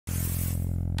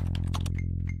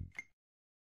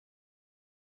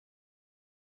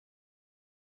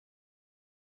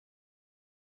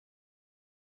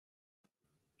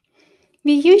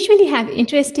We usually have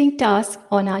interesting tasks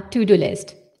on our to-do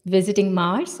list, visiting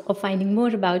Mars or finding more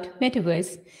about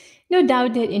metaverse. No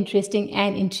doubt they're interesting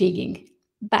and intriguing.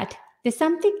 But there's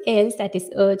something else that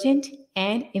is urgent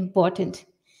and important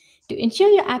to ensure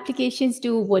your applications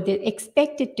do what they're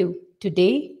expected to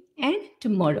today and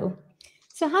tomorrow.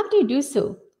 So, how do you do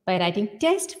so? By writing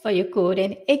tests for your code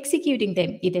and executing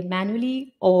them either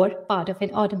manually or part of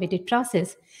an automated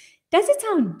process. Does it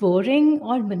sound boring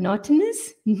or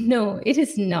monotonous? No, it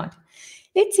is not.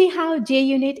 Let's see how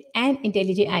JUnit and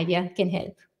IntelliJ IDEA can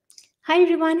help. Hi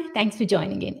everyone, thanks for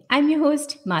joining in. I'm your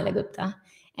host, Mala Gupta,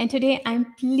 and today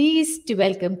I'm pleased to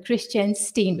welcome Christian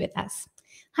Steen with us.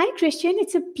 Hi Christian,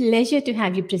 it's a pleasure to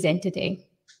have you present today.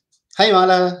 Hi,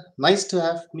 Mala. Nice to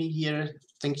have me here.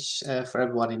 Thanks for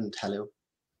everyone and hello.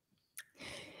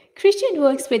 Christian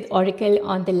works with Oracle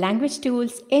on the language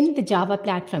tools in the Java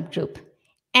platform group.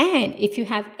 And if you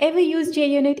have ever used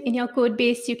JUnit in your code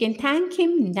base, you can thank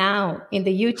him now in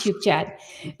the YouTube chat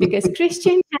because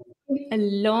Christian has been a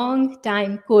long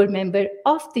time core member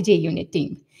of the JUnit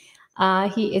team.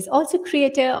 He is also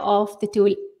creator of the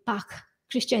tool PAK.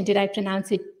 Christian, did I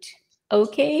pronounce it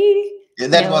okay? Yeah,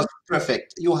 that was No.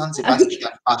 perfect. Johann Okay.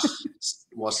 Sebastian Bach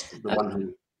was the one who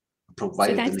So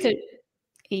provided the that's name. the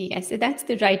Yes, so that's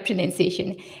the right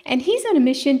pronunciation. And he's on a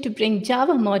mission to bring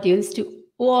Java modules to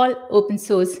all open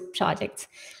source projects.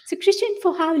 So, Christian,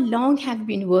 for how long have you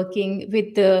been working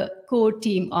with the core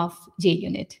team of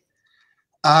JUnit?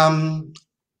 Um,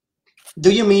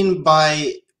 do you mean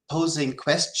by posing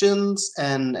questions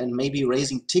and maybe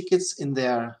raising tickets in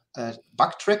their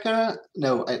bug tracker?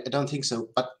 No, I don't think so.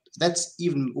 But that's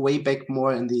even way back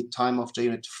more in the time of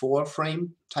JUnit 4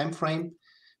 time frame.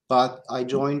 But I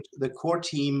joined the core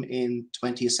team in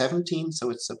 2017, so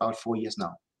it's about 4 years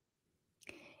now.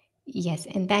 Yes,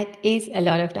 and that is a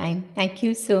lot of time. Thank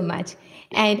you so much.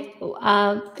 And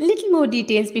a little more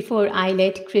details before I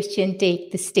let Christian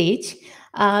take the stage.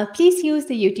 Please use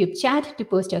the YouTube chat to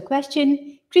post your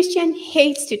question. Christian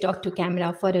hates to talk to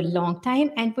camera for a long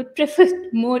time and would prefer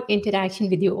more interaction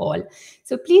with you all.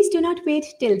 So please do not wait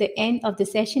till the end of the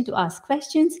session to ask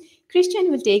questions.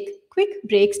 Christian will take quick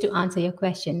breaks to answer your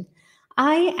question.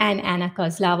 I and Anna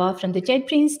Kozlava from the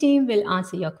JetBrains team will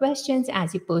answer your questions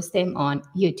as you post them on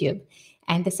YouTube.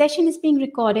 And the session is being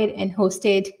recorded and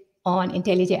hosted on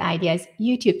IntelliJ IDEA's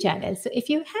YouTube channel. So if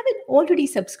you haven't already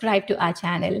subscribed to our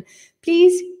channel,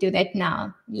 please do that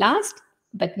now. Last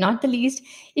but not the least,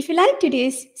 if you like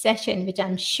today's session, which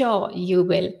I'm sure you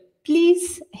will,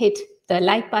 please hit the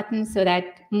like button so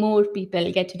that more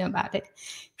people get to know about it.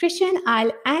 Christian,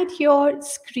 I'll add your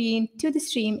screen to the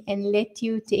stream and let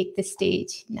you take the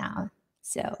stage now.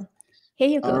 So here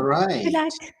you All go. Good right.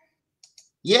 luck.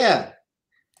 Yeah.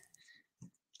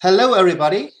 Hello,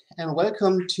 everybody, and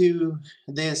welcome to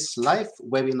this live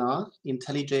webinar,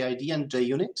 IntelliJ IDEA and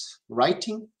JUnit,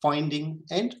 writing, finding,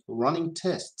 and running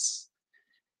tests.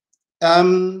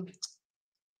 I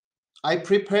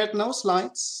prepared no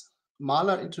slides.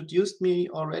 Mala introduced me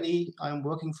already. I'm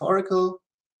working for Oracle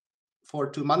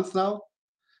for 2 months now.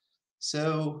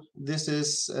 So this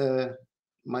is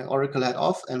my Oracle hat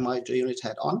off and my JUnit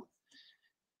hat on.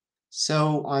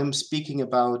 So I'm speaking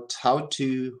about how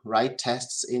to write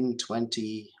tests in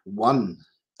 21.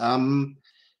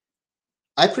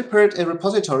 I prepared a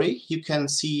repository. You can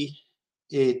see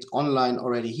it online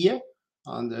already here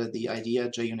under the IDEA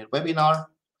JUnit webinar.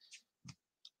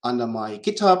 Under my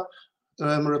GitHub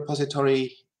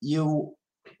repository, you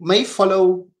may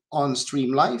follow on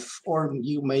stream live, or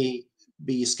you may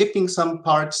be skipping some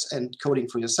parts and coding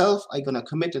for yourself. I'm gonna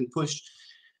commit and push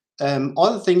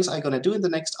all the things I'm gonna do in the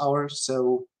next hour,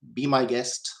 so be my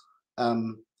guest.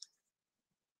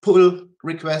 Pull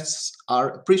requests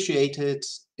are appreciated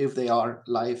if they are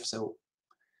live, so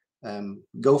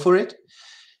go for it.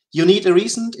 You need a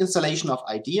recent installation of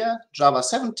IDEA, Java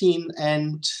 17,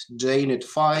 and JUnit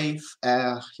 5.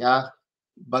 Yeah,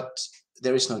 but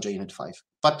there is no JUnit 5,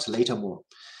 but later more.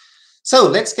 So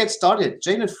let's get started.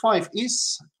 JUnit 5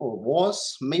 is, or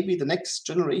was, maybe the next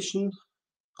generation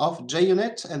of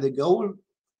JUnit, and the goal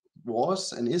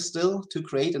was and is still to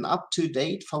create an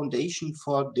up-to-date foundation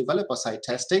for developer-side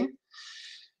testing,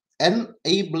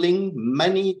 enabling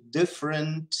many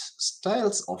different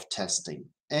styles of testing.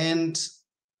 And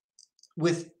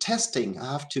with testing,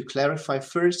 I have to clarify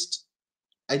first,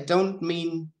 I don't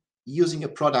mean using a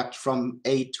product from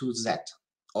A to Z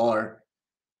or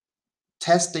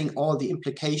testing all the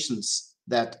implications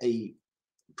that a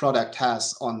product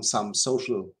has on some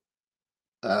social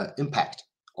impact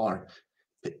or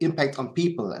impact on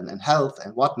people and health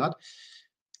and whatnot.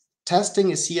 Testing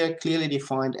is here clearly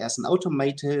defined as an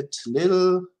automated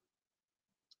little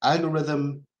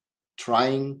algorithm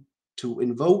trying to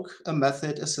invoke a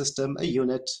method, a system, a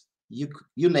unit,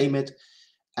 you name it,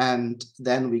 and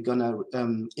then we're gonna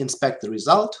inspect the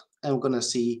result, and we're gonna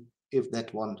see if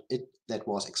that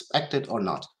was expected or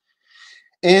not.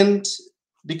 And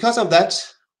because of that,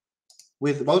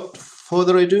 without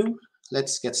further ado,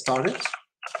 let's get started.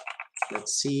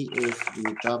 Let's see if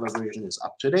the Java version is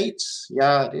up to date.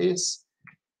 Yeah, it is.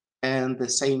 And the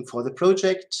same for the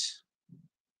project.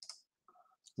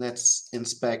 Let's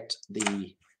inspect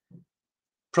the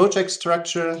project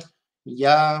structure.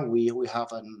 Yeah, we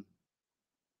have a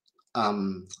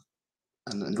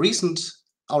recent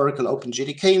Oracle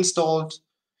OpenJDK installed.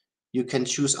 You can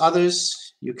choose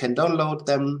others. You can download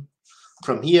them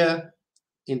from here.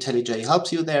 IntelliJ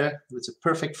helps you there. It's a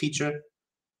perfect feature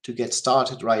to get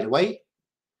started right away.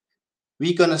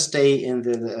 We're going to stay in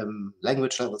the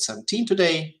language level 17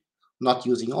 today, not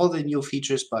using all the new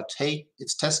features, but hey,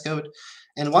 it's test code.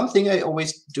 And one thing I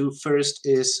always do first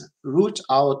is root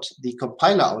out the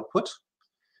compiler output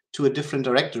to a different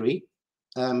directory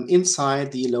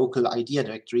inside the local IDEA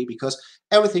directory, because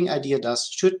everything IDEA does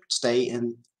should stay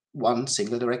in one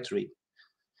single directory.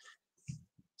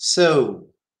 So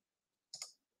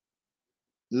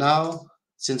now,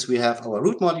 since we have our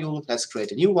root module, let's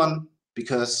create a new one,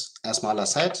 because as Mala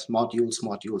said,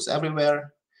 modules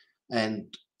everywhere. And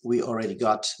we already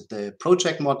got the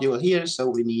project module here, so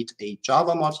we need a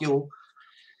Java module,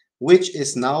 which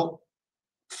is now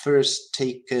first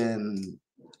taken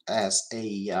as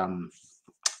a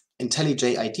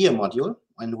IntelliJ IDEA module,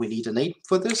 and we need a name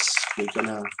for this. We're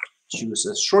gonna choose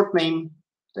a short name.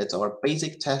 That's our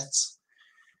basic tests,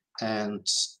 and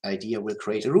IDEA will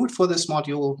create a root for this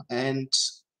module, and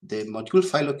the module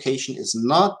file location is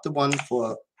not the one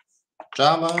for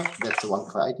Java, that's the one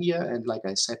for IDEA. And like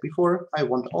I said before, I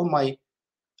want all my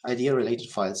IDEA related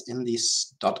files in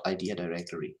this .idea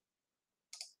directory.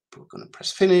 We're gonna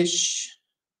press finish,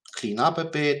 clean up a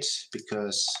bit,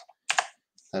 because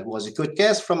that was a good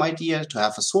guess from IDEA to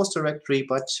have a source directory,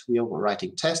 but we are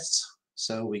writing tests.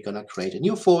 So we're gonna create a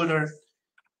new folder,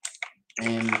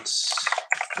 and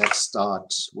let's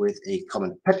start with a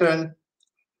comment pattern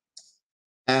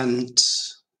and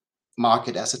mark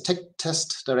it as a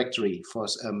test directory for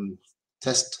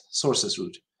test sources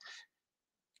root.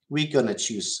 We're gonna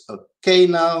choose OK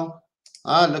now.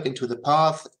 Look into the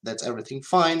path, that's everything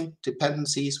fine.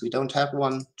 Dependencies, we don't have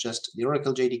one, just the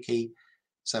Oracle JDK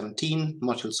 17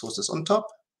 module sources on top.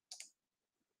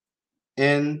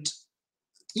 And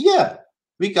yeah,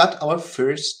 we got our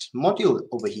first module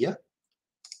over here.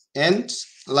 And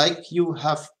like you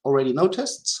have already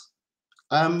noticed,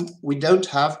 we don't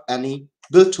have any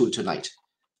build tool tonight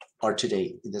or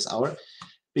today in this hour,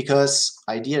 because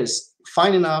IDEA is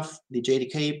fine enough. The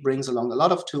JDK brings along a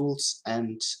lot of tools,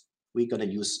 and we're going to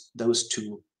use those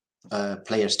two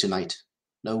players tonight.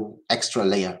 No extra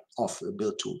layer of a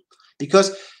build tool,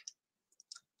 because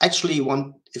actually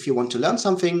if you want to learn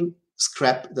something,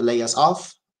 scrap the layers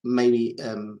off, maybe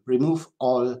remove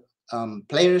all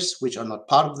players which are not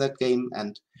part of that game,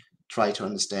 and try to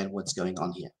understand what's going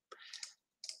on here.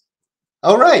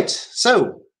 All right,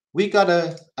 so we got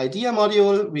an IDEA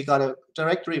module, we got a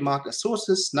directory marked as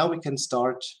sources. Now we can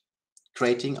start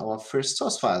creating our first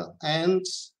source file, and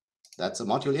that's a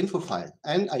module info file.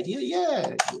 And IDEA,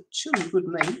 yeah, choose a good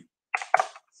name.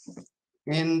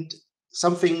 And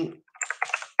something,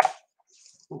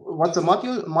 what's a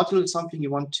module? A module is something you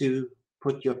want to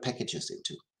put your packages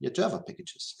into, your Java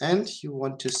packages. And you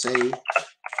want to say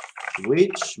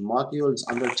which module is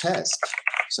under test.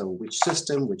 So which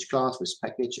system, which class, which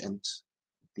package, and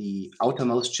the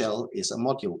outermost shell is a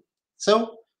module.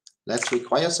 So let's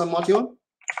require some module,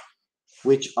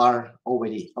 which are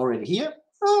already here.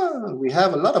 We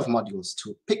have a lot of modules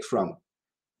to pick from.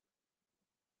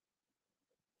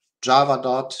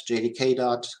 Java.jdk.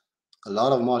 A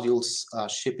lot of modules are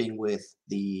shipping with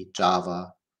the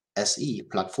Java SE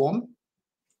platform,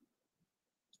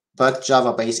 but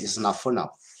Java base is enough for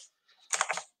now.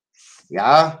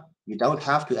 Yeah, you don't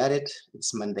have to add it,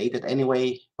 it's mandated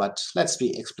anyway, but let's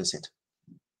be explicit.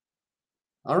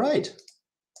 All right.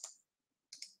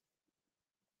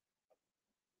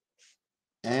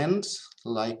 And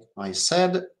like I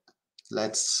said,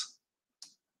 let's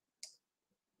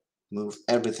move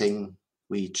everything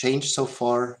we changed so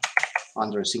far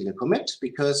under a single commit,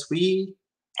 because we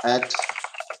had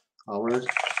our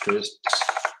first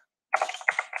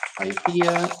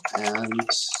IDEA and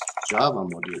Java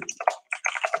module.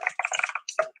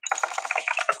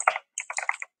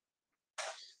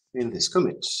 In this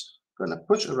commit, gonna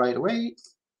push it right away.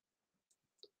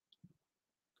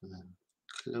 Gonna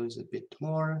close a bit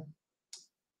more.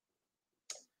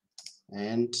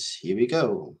 And here we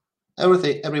go.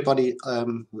 Everybody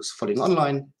who's following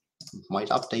online might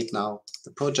update now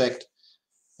the project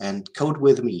and code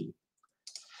with me.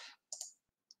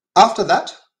 After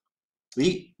that,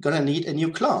 we're gonna need a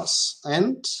new class,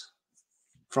 and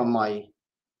from my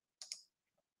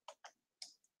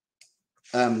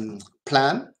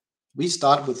plan, we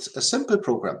start with a simple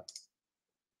program.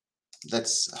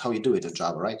 That's how you do it in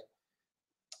Java, right?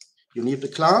 You need the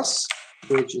class,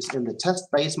 which is in the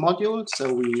test.base module.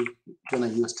 So we're gonna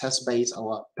use test.base,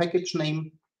 our package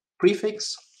name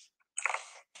prefix,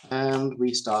 and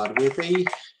we start with a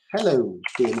hello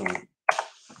demo.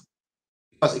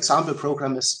 Because example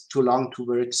program is too long to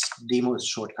words, demo is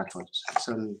shortcut for it.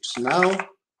 So now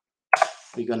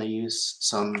we're gonna use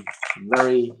some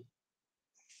very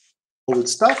old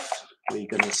stuff. We're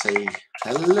gonna say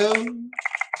hello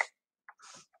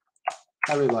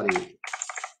everybody,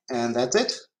 and that's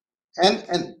it.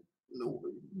 And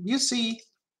you see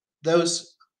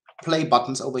those play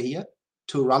buttons over here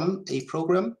to run a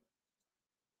program.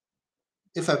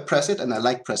 If I press it, and I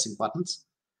like pressing buttons,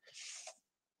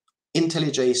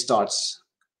 IntelliJ starts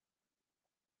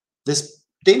this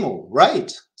demo,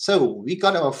 right? So we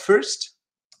got our first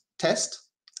test.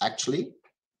 Actually,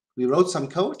 we wrote some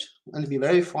code and we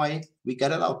verify we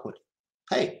get an output.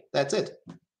 Hey, that's it.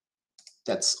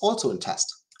 That's also a test.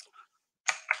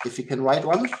 If you can write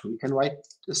one, we can write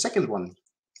the second one.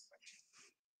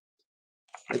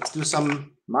 Let's do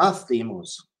some math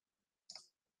demos.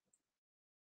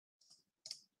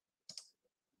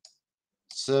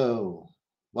 So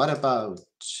what about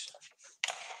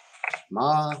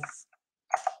math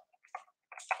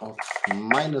of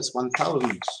minus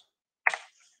 1000?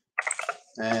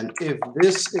 And if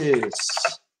this is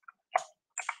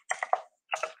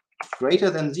greater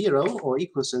than 0 or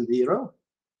equals to 0,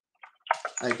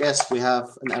 I guess we have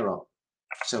an error.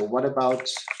 So what about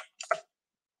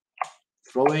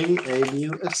throwing a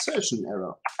new assertion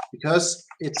error? Because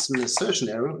it's an assertion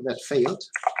error that failed,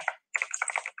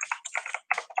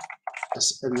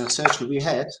 as an assertion we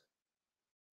had.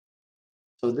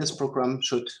 So this program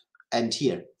should end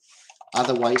here.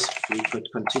 Otherwise, we could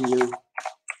continue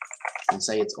and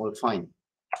say it's all fine.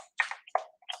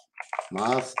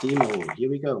 Math demo,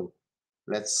 here we go.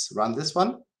 Let's run this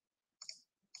one.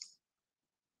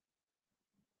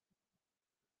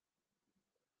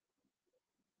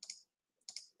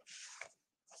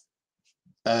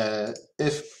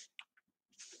 If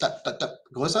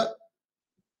größer.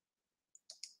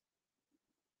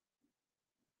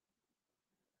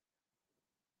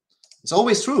 It's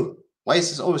always true. Why is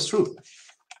this always true?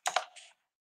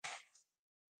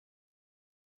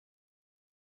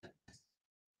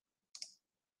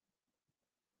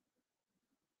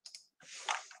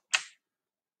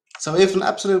 So if an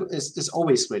absolute is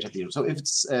always greater than 0. So if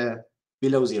it's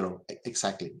below 0,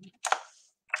 exactly.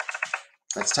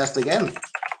 Let's test again.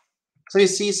 So you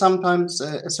see sometimes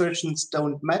assertions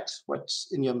don't match what's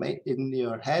in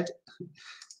your head,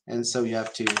 and so you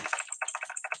have to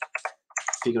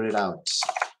figure it out.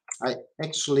 I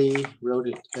actually wrote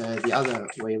it the other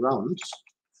way around.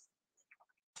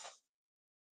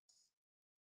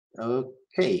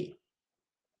 Okay.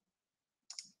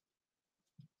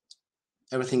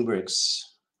 Everything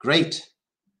works. Great.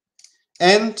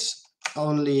 And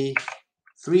only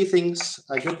 3 things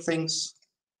are good things.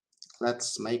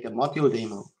 Let's make a module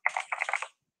demo.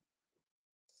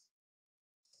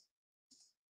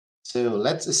 So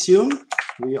let's assume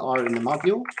we are in a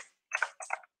module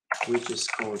which is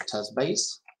called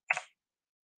test.base.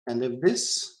 And if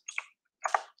this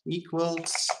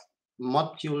equals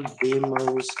module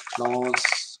demos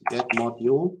class get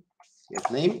module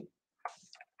get name,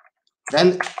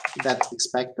 then that's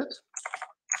expected.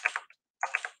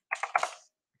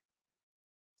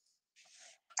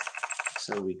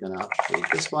 So we're gonna update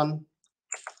this one,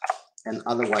 and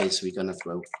otherwise we're gonna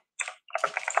throw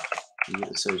new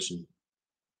assertion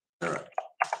error.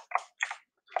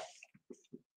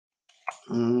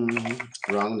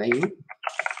 Wrong name.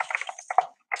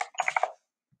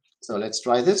 So let's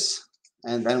try this,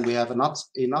 and then we have not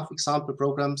enough example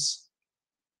programs.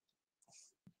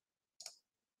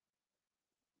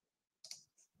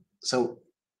 So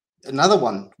another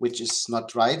one which is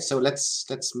not right. So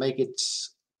let's make it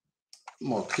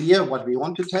more clear what we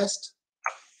want to test.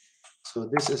 So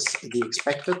this is the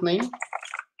expected name.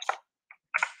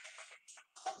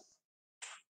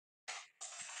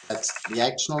 That's the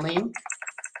actual name.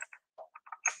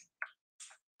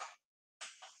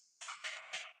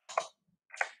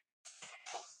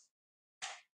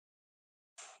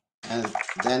 And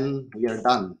then we are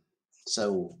done.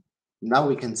 So now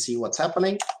we can see what's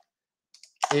happening.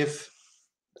 If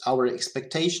our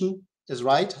expectation is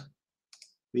right,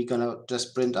 we're gonna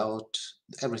just print out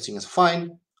everything is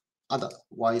fine.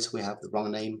 Otherwise, we have the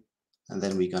wrong name, and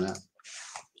then we're gonna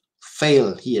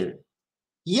fail here.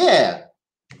 Yeah.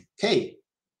 Okay.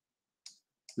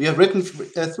 We have written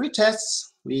 3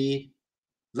 tests. We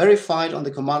verified on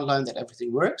the command line that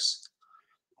everything works.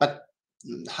 But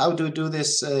how do we do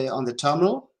this on the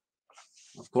terminal?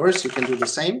 Of course, you can do the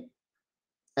same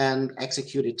and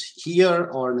execute it here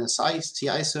or in a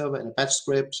CI server in a batch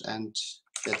script, and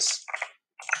that's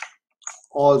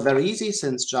all very easy.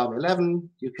 Since Java 11,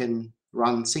 you can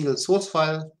run single source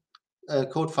file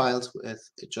code files with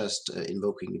just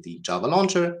invoking the Java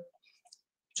launcher.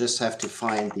 Just have to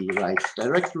find the right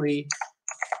directory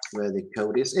where the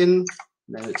code is in.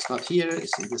 No, it's not here,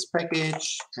 it's in this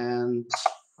package. And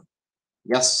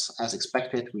yes, as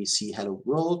expected, we see hello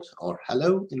world, or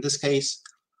hello in this case.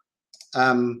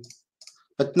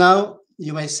 But now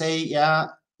you may say, yeah,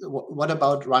 what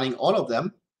about running all of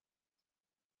them?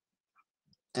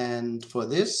 And for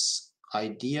this,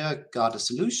 IDEA got a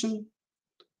solution.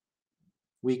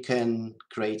 We can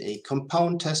create a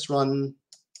compound test run.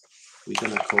 We're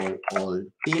going to call all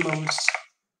demos.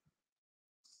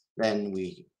 Then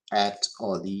we add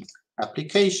all the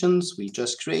applications we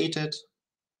just created.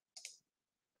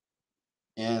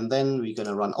 And then we're going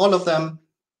to run all of them.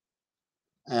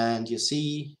 And you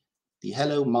see the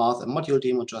hello, math, and module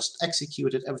demo just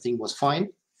executed. Everything was fine.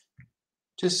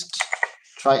 Just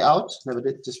try out. Never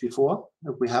did this before.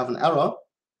 If we have an error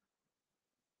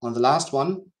on the last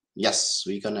one, yes,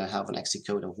 we're going to have an exit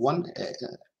code of 1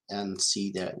 and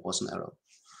see there was an error.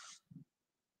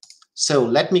 So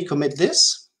let me commit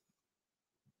this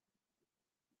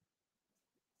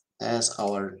as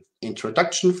our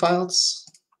introduction files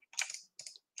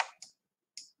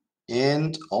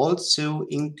and also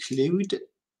include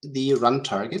the run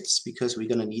targets because we're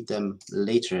going to need them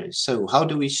later. So how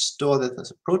do we store that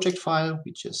as a project file?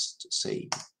 We just say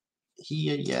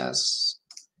here, yes,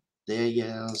 there,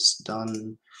 yes,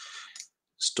 done.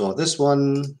 Store this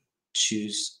one,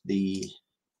 choose the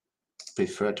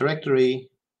preferred directory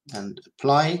and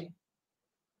apply.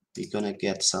 We're going to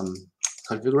get some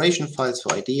configuration files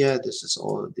for IDEA. This is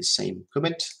all the same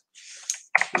commit.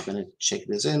 We're going to check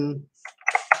this in.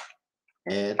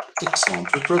 Add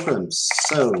example programs.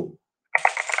 So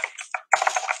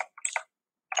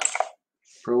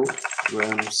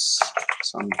programs,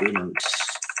 some demos.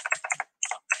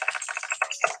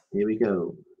 Here we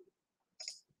go.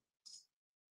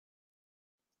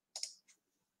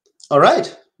 All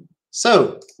right.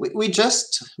 So we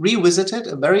just revisited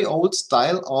a very old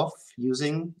style of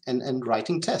using and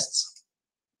writing tests.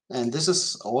 And this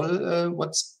is all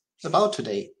what's about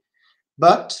today.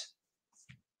 But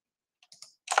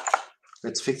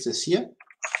let's fix this here.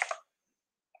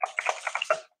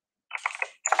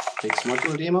 Fix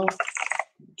module demo.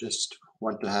 Just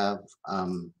want to have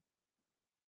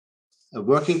a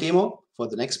working demo for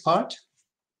the next part,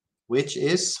 which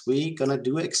is we're gonna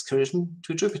do an excursion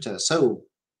to Jupiter. So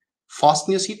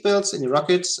fasten your seatbelts and your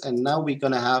rockets, and now we're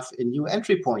gonna have a new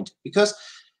entry point because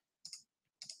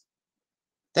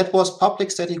that was public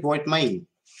static void main.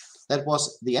 That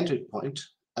was the entry point.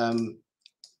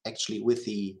 Actually with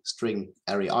the string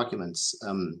array arguments,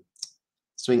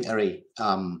 string array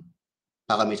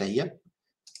parameter here,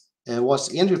 was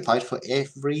the entry point for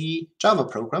every Java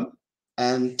program.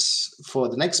 And for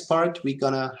the next part, we're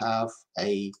gonna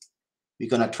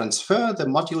transfer the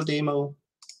module demo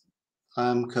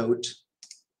code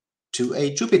to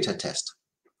a Jupyter test,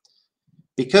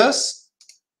 because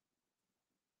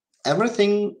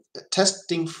everything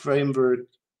testing framework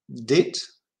did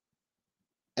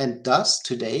and does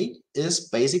today is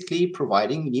basically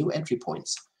providing new entry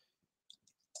points.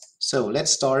 So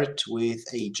let's start with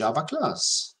a Java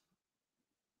class,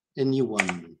 a new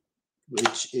one,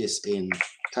 which is in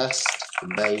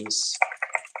test.base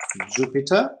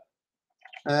Jupyter.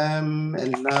 And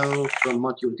now from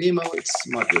module demo, it's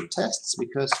module tests,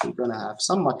 because we're going to have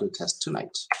some module tests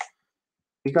tonight.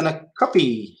 We're going to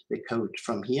copy the code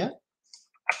from here,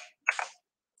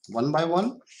 one by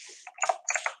one.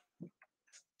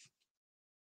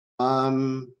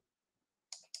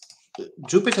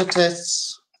 Jupyter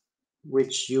tests,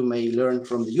 which you may learn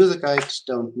from the user guide,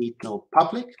 don't need no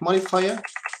public modifier.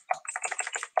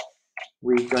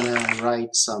 We're gonna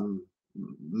write some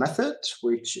method,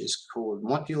 which is called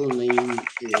module name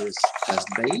is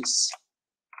test.base.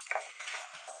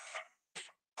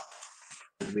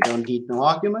 We don't need no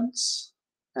arguments,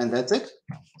 and that's it.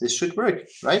 This should work,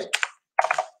 right?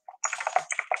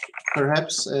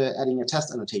 Perhaps adding a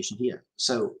test annotation here.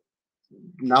 So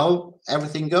now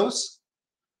everything goes.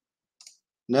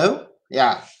 No?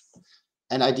 Yeah.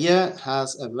 And IDEA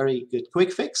has a very good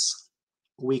quick fix.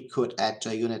 we could add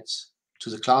JUnit to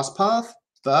the class path,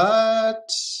 but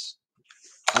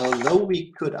although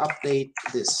we could update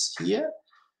this here,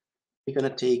 we're going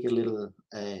to take a little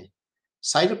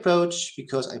side approach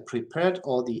because I prepared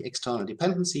all the external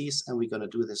dependencies and we're going to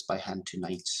do this by hand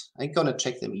tonight. I'm going to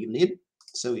check them even in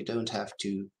so you don't have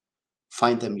to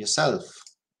find them yourself,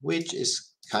 which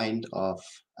is kind of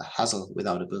a hassle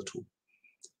without a build tool.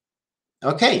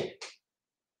 Okay,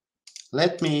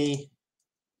 let me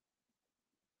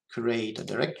create a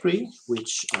directory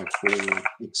which I call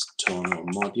external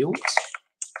modules.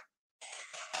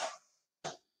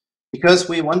 Because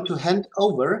we want to hand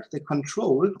over the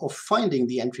control of finding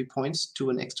the entry points to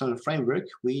an external framework,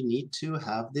 we need to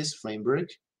have this framework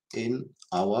in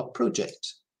our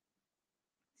project.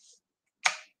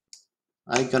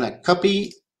 I'm gonna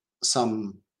copy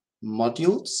some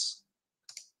modules.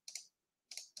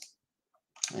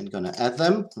 I'm gonna add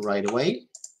them right away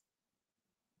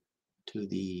to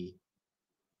the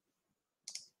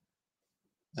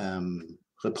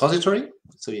repository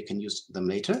so you can use them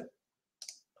later.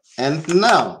 And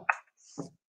now,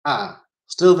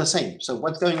 still the same. So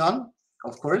what's going on?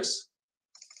 Of course,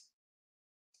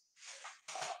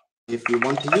 if we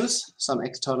want to use some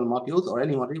external modules or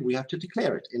any module, we have to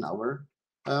declare it in our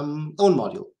own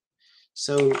module.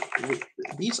 So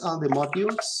these are the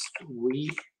modules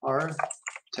we are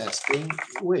testing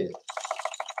with.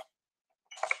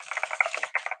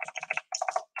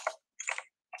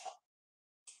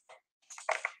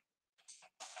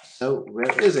 So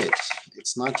where is it?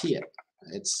 It's not here.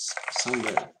 It's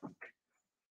somewhere.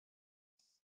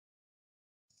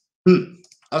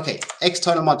 Okay,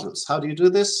 external modules. How do you do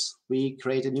this? We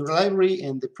create a new library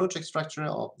in the project structure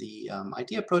of the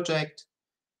IDEA project.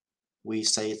 We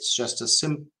say it's just a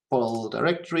simple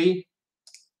directory,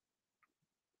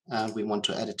 and we want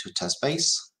to add it to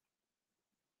test.base,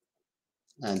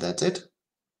 and that's it.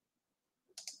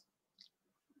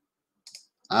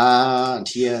 And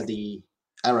here the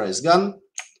error is gone.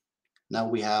 Now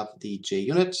we have the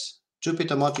JUnit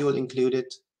Jupyter module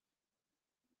included.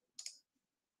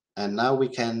 And now we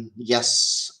can,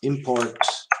 yes, import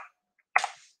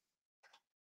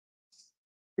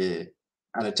the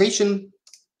annotation.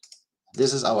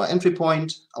 This is our entry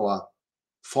point, our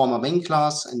former main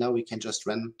class, and now we can just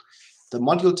run the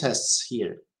module tests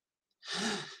here.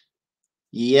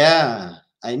 Yeah,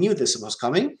 I knew this was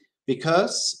coming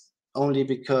only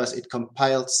because it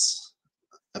compiles.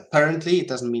 Apparently, it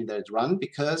doesn't mean that it runs,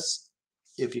 because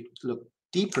if you look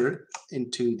deeper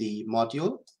into the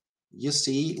module, you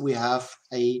see we have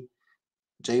a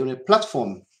JUnit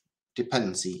platform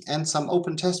dependency and some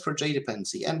open test for J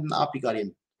dependency and an RP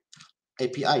Guardian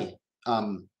API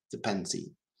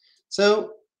dependency.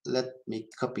 So let me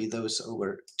copy those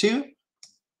over too.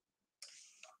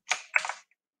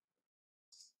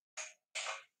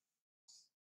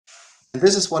 And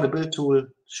this is what a build tool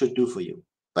should do for you.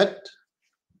 But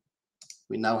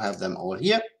we now have them all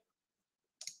here,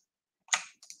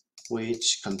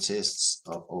 which consists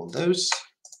of all those.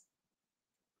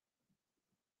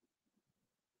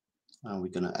 And we're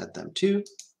going to add them too.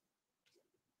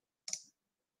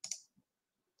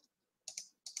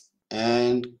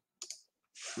 And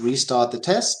restart the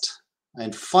test.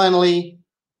 And finally,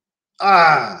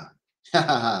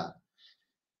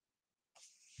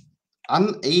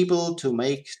 unable to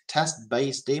make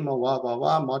test-based demo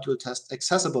module test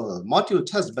accessible. Module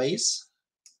test-base,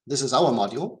 this is our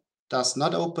module, does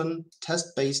not open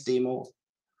test-based demo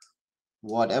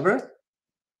whatever.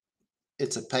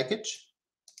 It's a package.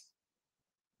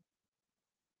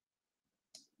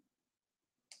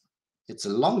 It's a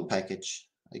long package.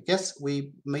 I guess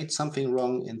we made something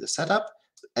wrong in the setup.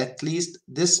 At least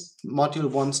this module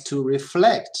wants to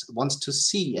reflect, wants to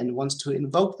see, and wants to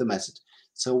invoke the method.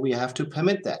 So we have to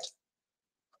permit that.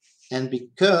 And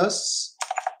because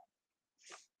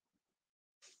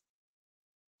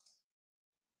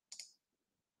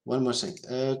one more thing,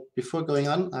 before going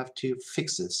on, I have to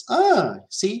fix this.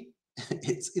 See,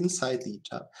 it's inside the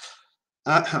tab.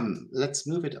 Let's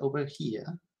move it over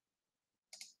here.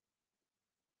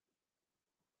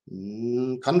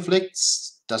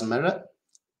 Conflicts, doesn't matter.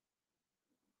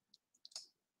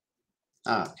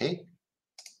 Okay.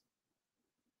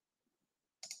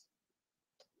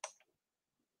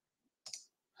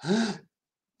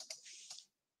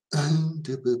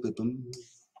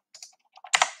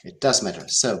 It does matter.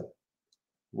 So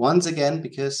once again,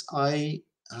 because I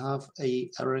have an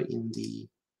error in the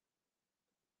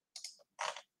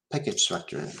package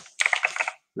structure,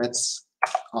 let's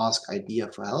ask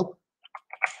IDEA for help.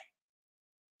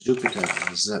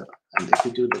 Jupyter. So, and if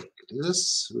we do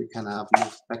this, we can have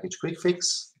move package quick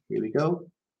fix. Here we go.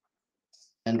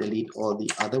 and delete all the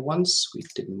other ones we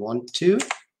didn't want to.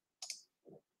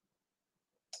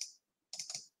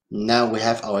 Now we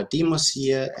have our demos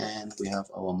here, and we have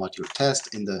our module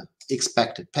test in the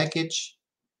expected package.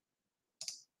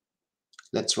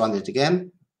 Let's run it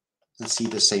again and see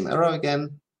the same error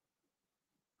again.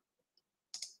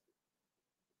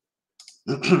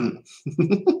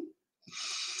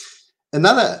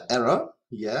 Another error,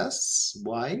 yes,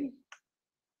 why?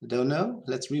 I don't know.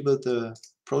 Let's rebuild the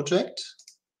project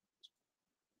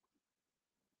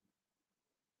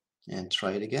and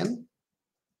try it again.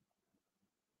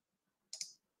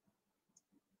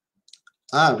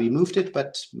 We moved it,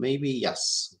 but maybe,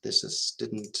 yes, this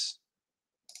didn't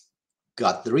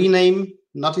got the rename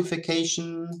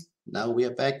notification. Now we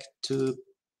are back to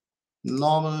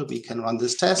normal. We can run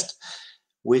this test,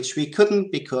 which we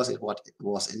couldn't because it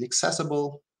was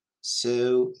inaccessible.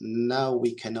 So now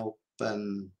we can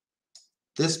open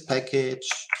this package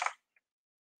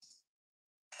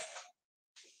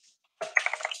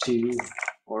to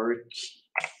org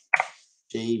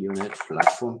JUnit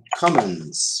platform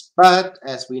commons. But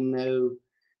as we know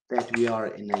that we are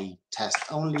in a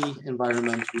test-only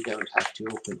environment, we don't have to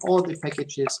open all the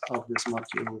packages of this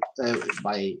module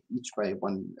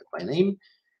by name.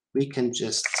 We can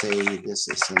just say this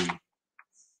is an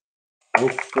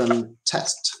open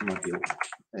test module,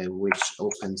 which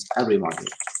opens every module,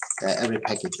 every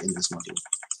package in this module.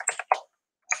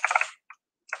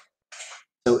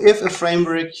 So if a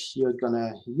framework you're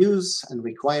gonna use and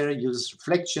require uses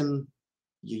reflection,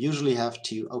 you usually have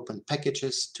to open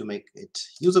packages to make it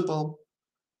usable.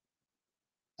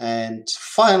 And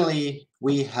finally,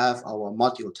 we have our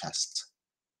module test,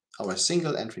 our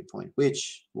single entry point,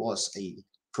 which was a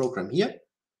program here,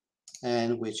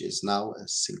 and which is now a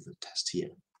single test here.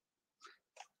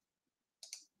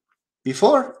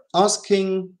 Before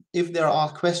asking if there are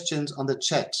questions on the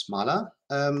chat, Mala,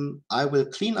 I will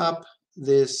clean up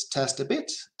this test a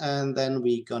bit, and then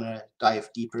we're gonna dive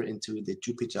deeper into the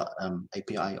Jupyter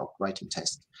API of writing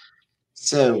test.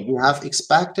 So we have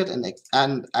expected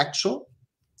and actual,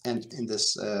 and in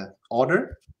this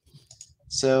order.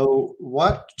 So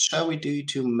what shall we do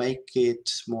to make it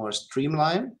more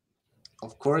streamlined?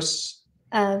 Of course.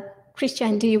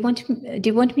 Christian, do you want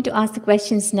me to ask the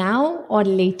questions now or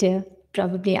later?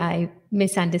 Probably I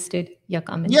misunderstood your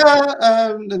comment.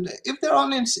 Yeah, if there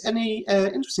aren't any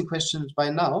interesting questions by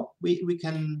now, we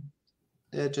can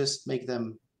just make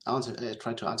them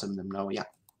try to answer them now. Yeah.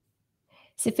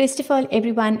 So first of all,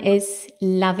 everyone is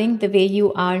loving the way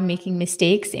you are making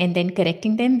mistakes and then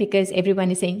correcting them, because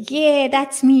everyone is saying, "Yeah,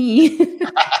 that's me."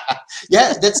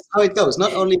 Yeah, that's how it goes.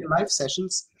 Not only in live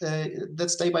sessions,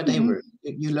 that's day by day work.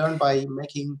 You learn by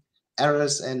making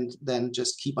errors and then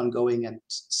just keep on going, and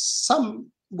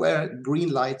somewhere green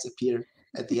lights appear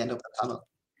at the end of the tunnel.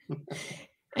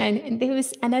 And there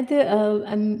was another,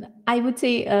 I would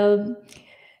say, a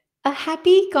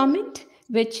happy comment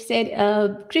which said,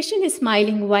 Christian is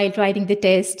smiling while writing the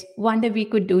test. Wonder we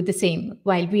could do the same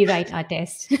while we write our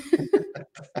test.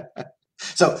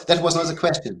 So that was not a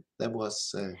question. That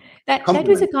was That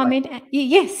was a compliment, comment.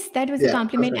 Yes, that was a yeah,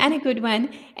 compliment perfect. and a good one.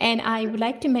 And I would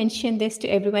like to mention this to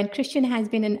everyone. Christian has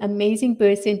been an amazing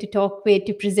person to talk with,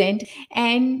 to present.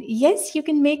 And yes, you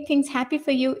can make things happy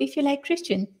for you if you like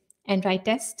Christian and write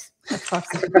tests, of course.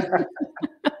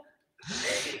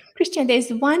 Christian, there's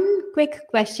one quick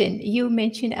question. You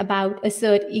mentioned about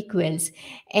assert equals,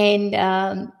 and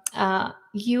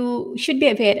you should be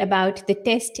aware about the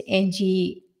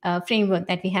test-ng framework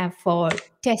that we have for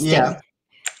testing. Yeah.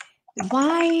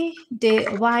 Why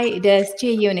does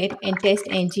JUnit and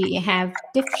test.ng have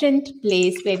different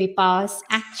place where we pass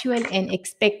actual and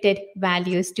expected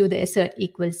values to the assert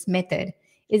equals method?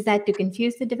 Is that to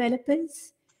confuse the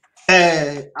developers?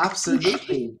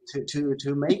 Absolutely,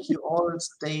 to make you all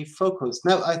stay focused.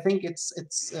 No, I think it's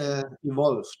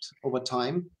evolved over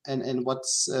time, and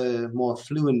what's more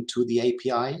fluent to the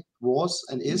API was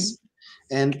and is.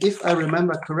 And if I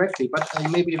remember correctly, but I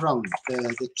may be wrong,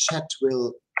 the chat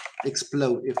will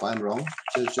explode if I'm wrong.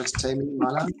 So just tell me,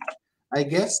 Mala. I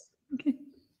guess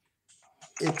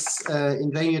it's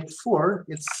in JUnit 4.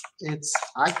 It's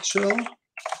actual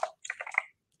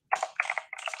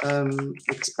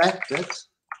expected.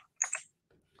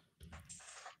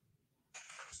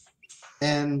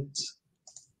 And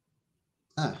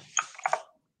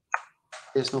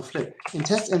there's no flip. In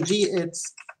test.ng,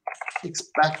 it's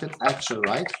expected actual,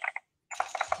 right?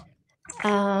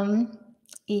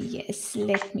 Yes,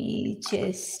 let me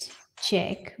just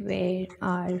check where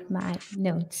are my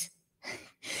notes.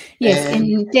 Yes, And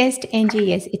in test.ng,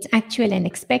 yes, it's actual and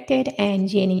expected, and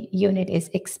JUnit is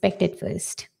expected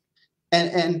first.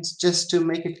 And just to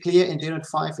make it clear, in JUnit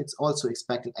 5, it's also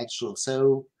expected actual.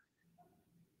 So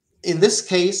in this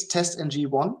case, test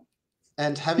ng1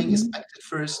 and having expected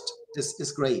first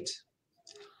is great.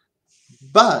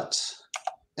 But,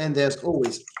 and there's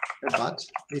always a but,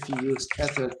 if you use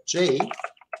assert j,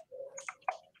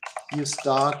 you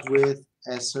start with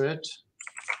assert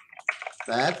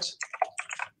that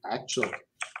actual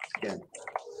again.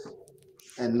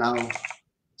 And now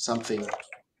something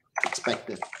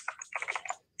expected.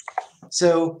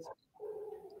 So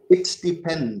it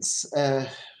depends.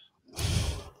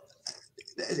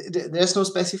 There's no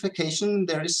specification.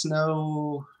 There is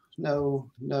no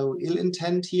ill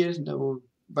intent here. No,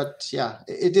 but yeah,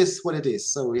 it is what it is.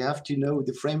 So you have to know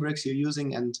the frameworks you're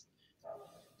using and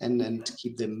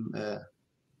keep them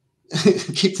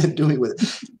keep them doing with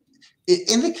it.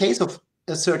 In the case of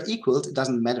assert equals, it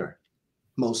doesn't matter.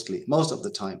 Most of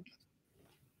the time,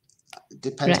 it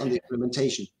depends on the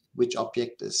implementation, which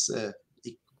object is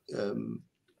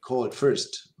called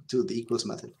first to the equals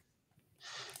method.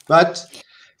 But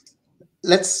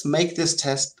let's make this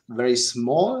test very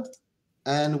small,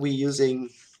 and we're using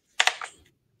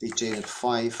the JUnit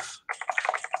 5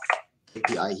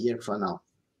 API here for now.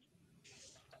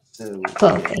 So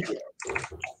perfect.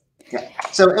 Yeah,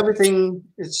 so everything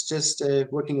is just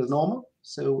working as normal.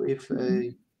 So if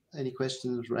any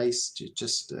questions raised,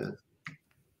 just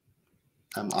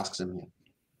ask them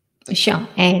here. Sure.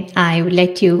 And I would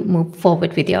let you move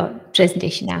forward with your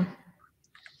presentation now.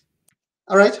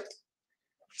 All right.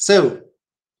 So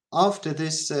after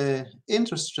this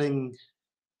interesting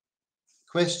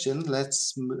question,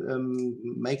 let's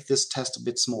make this test a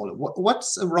bit smaller.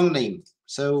 What's a wrong name?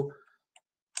 So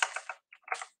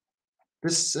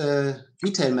this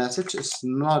detail message is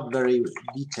not very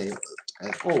detailed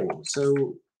at all.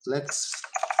 So let's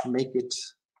make it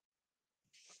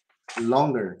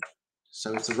longer.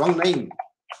 So it's a wrong name.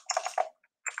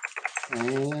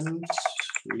 And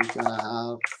we're gonna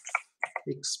have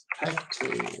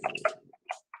expected.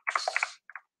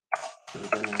 We're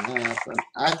gonna have an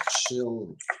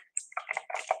actual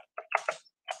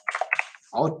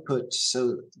output,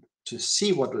 so to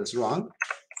see what was wrong.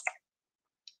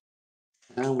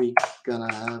 And we're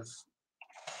gonna have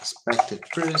expected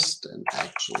first and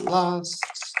actual last.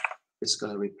 It's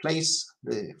gonna replace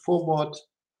the forward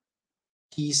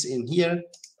keys in here.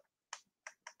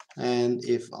 And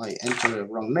if I enter a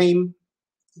wrong name,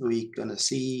 we're gonna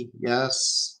see,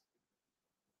 yes,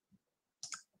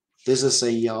 this is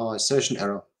a assertion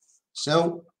error.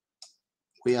 So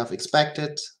we have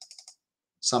expected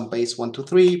some base 1, 2,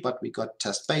 3, but we got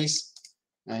test base,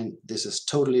 and this is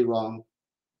totally wrong.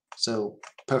 So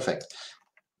perfect.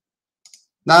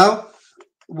 Now,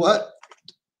 what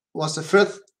was the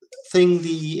first thing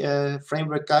the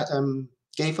framework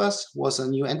gave us was a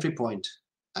new entry point.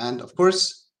 And of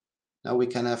course, now we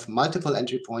can have multiple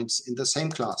entry points in the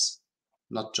same class,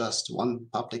 not just one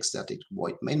public static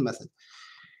void main method.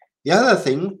 The other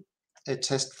thing a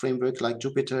test framework like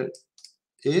Jupyter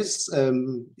is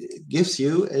gives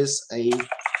you is a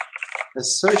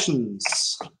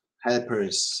assertions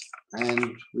helpers,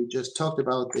 and we just talked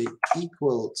about the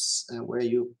equals, where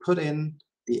you put in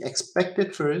the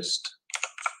expected first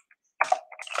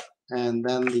and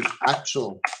then the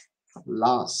actual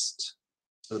last.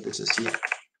 So this is here.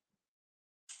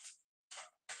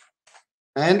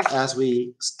 And as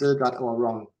we still got our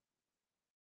wrong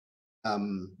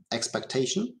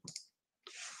expectation,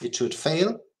 it should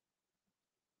fail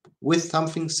with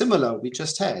something similar we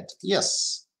just had.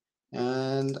 Yes.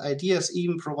 And IDEA is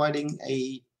even providing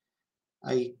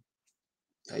a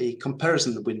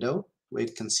comparison window where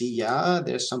you can see, yeah,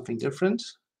 there's something different,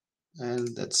 and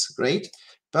that's great.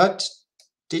 But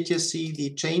did you see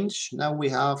the change? Now we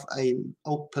have an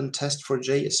open test for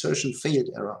J assertion failed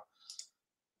error,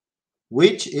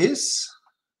 which is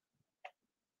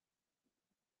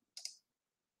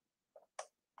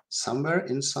somewhere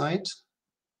inside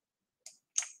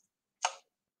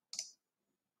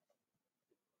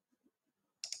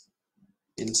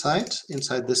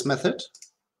this method.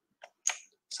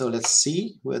 So let's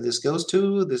see where this goes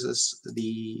to. This is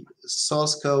the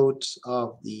source code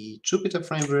of the Jupyter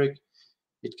framework.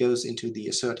 It goes into the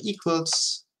assert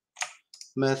equals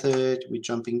method. We're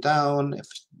jumping down. If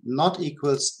not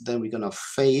equals, then we're gonna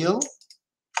fail.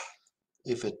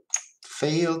 If it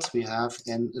failed, we have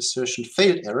an assertion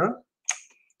failed error,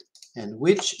 and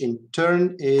which in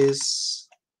turn is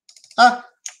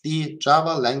the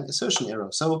Java lang assertion error.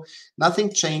 So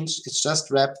nothing changed. It's just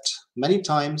wrapped many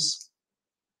times.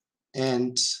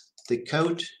 And the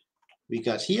code we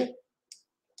got here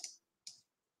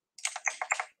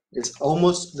is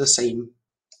almost the same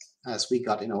as we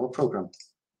got in our program.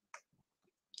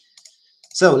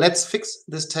 So let's fix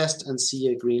this test and see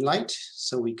a green light.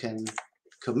 So we can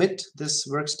commit this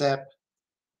work step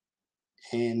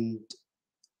and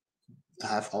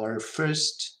have our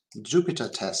first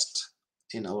Jupyter test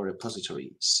in our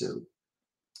repository. So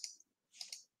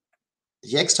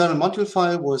the external module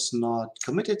file was not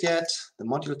committed yet. The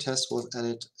module test was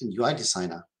added in UI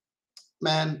Designer.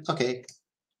 Man, okay,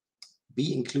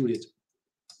 be included.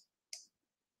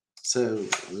 So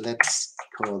let's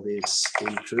call this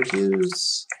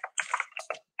introduce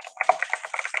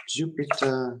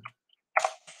Jupyter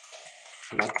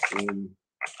platform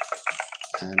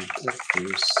and the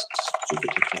first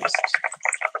Jupyter test.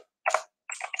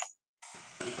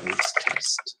 Base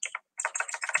test.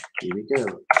 Here we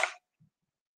go.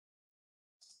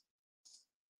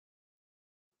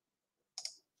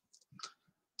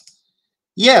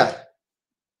 Yeah.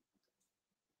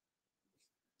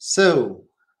 So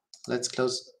let's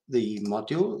close the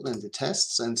module and the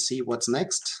tests and see what's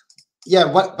next.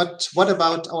 Yeah, but what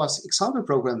about our example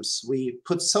programs? We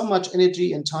put so much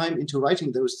energy and time into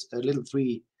writing those little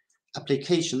 3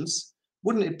 applications.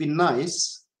 Wouldn't it be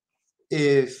nice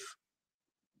if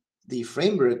the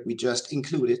framework we just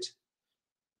included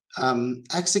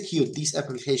execute these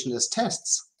applications as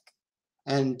tests?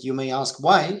 And you may ask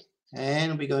why,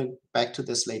 and we're going back to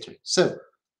this later. So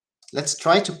let's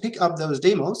try to pick up those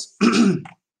demos.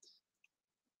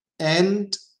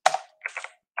 And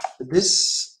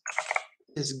this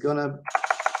is gonna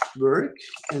work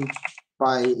and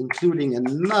by including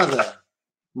another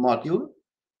module,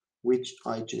 which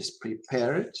I just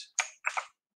prepared.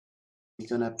 We're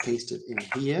gonna paste it in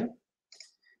here.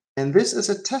 And this is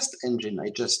a test engine I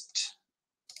just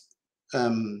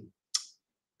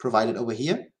provided over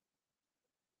here.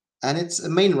 And it's a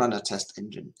main runner test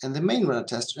engine. And the main runner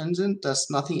test engine does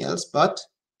nothing else but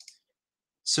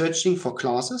searching for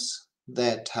classes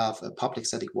that have a public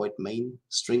static void main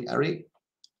string array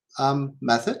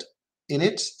method in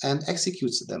it and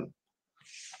executes them.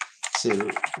 So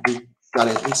we got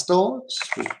it installed.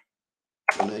 We're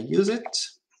gonna use it.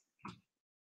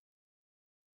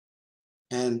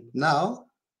 And now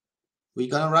we're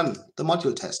gonna run the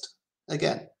module test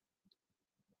again.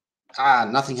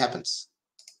 Nothing happens.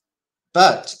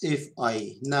 But if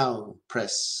I now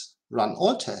press run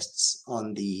all tests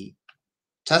on the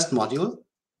test module,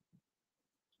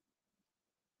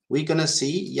 we're gonna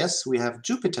see, yes, we have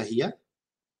Jupyter here,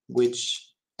 which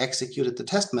executed the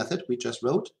test method we just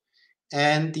wrote,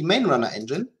 and the main runner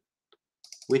engine,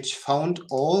 which found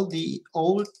all the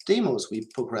old demos we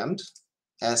programmed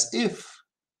as if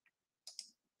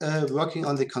working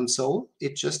on the console,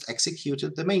 it just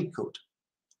executed the main code.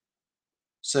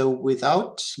 So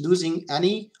without losing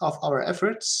any of our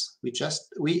efforts,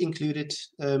 we included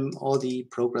all the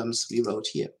programs we wrote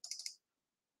here.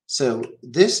 So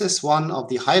this is one of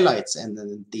the highlights and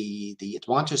the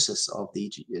advantages of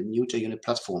the new JUnit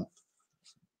platform.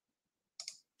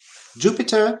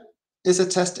 Jupyter is a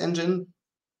test engine.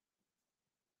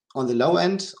 On the low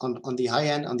end, on the high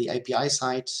end, on the API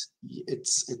side,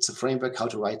 it's a framework how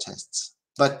to write tests.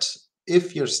 But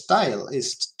if your style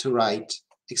is to write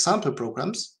example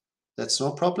programs, that's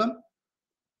no problem.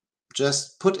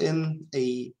 Just put in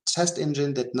a test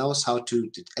engine that knows how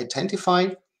to identify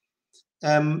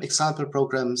example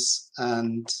programs,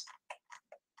 and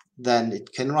then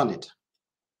it can run it.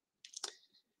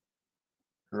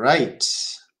 Right.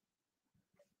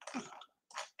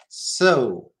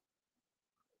 So,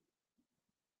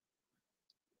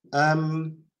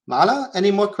 Mala,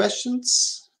 any more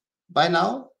questions by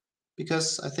now?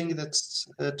 Because I think that's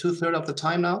 2/3 of the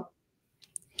time now.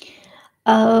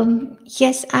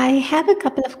 Yes, I have a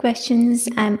couple of questions.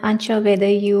 I'm unsure whether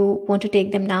you want to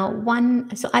take them now.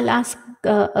 So I'll ask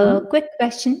a quick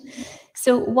question.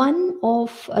 So one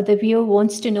of the viewer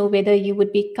wants to know whether you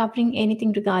would be covering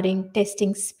anything regarding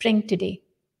testing Spring today.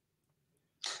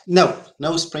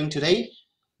 No Spring today,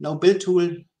 no build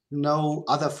tool, no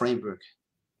other framework.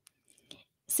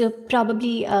 So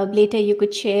probably later you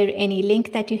could share any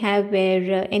link that you have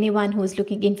where anyone who's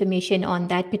looking information on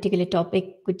that particular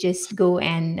topic could just go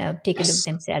and take a look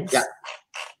themselves. Yeah.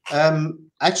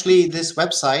 Actually, this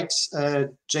website,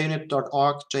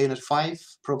 JUnit.org, JUnit 5,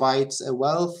 provides a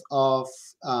wealth of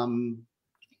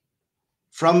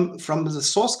from the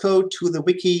source code to the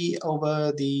wiki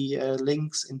over the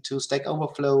links into Stack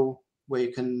Overflow, where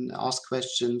you can ask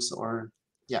questions or,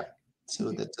 yeah.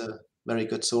 So that's a very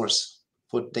good source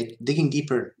for digging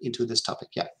deeper into this topic.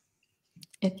 Yeah.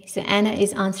 Okay, so Anna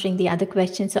is answering the other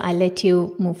question, so I'll let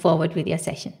you move forward with your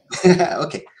session.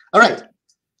 Okay. All right.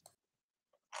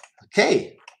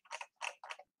 Okay.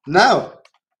 Now,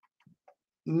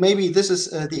 maybe this is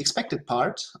the expected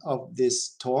part of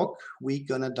this talk. We're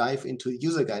gonna dive into the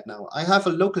user guide now. I have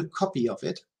a local copy of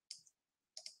it,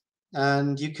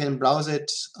 and you can browse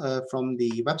it from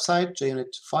the website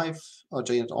JUnit 5 or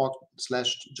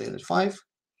JUnit.org/JUnit 5.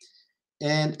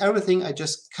 And everything I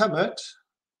just covered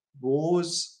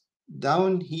was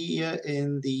down here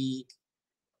in the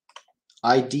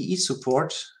IDE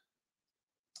support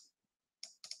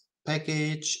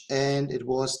package, and it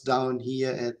was down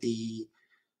here at the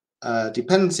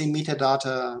dependency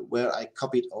metadata, where I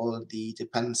copied all the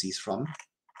dependencies from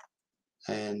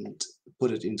and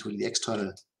put it into the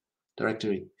external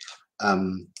directory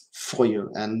for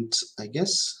you. And I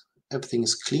guess everything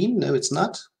is clean. No, it's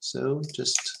not. So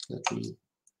just let me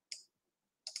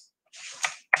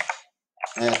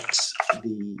add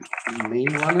the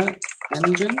main runner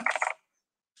engine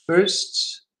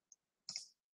first.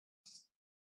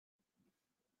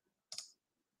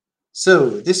 So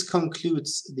this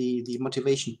concludes the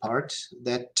motivation part,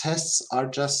 that tests are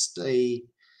just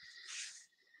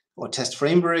or test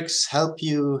frameworks help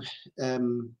you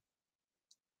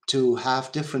to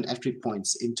have different entry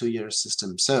points into your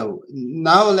system. So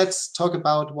now let's talk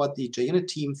about what the JUnit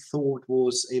team thought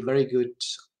was a very good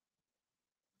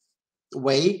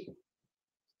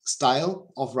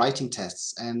style of writing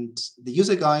tests. And the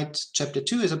user guide chapter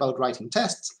 2 is about writing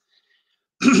tests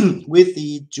with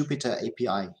the Jupyter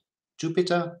API.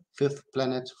 Jupyter, fifth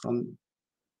planet from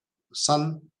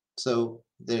Sun. So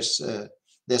there's a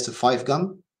 5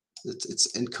 gun. It's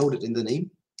encoded in the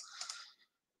name.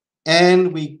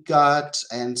 And we got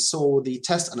and saw the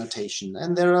test annotation.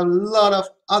 And there are a lot of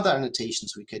other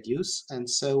annotations we could use. And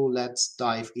so let's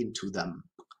dive into them.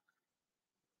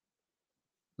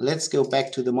 Let's go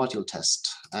back to the module test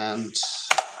and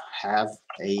have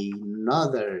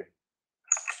another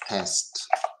test.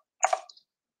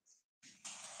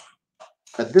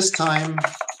 But this time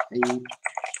a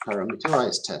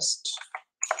parameterized test.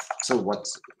 So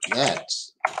what's that?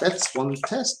 That's one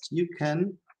test you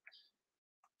can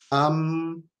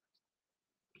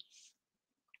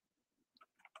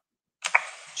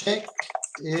check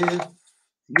if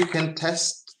you can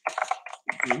test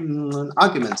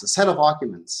arguments, a set of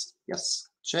arguments. Yes,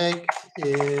 check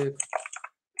if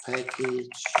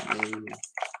package name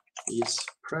is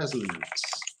present,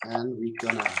 and we're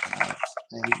gonna have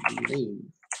a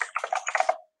name.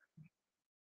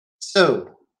 So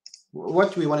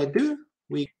what we want to do,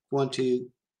 we want to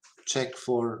check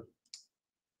for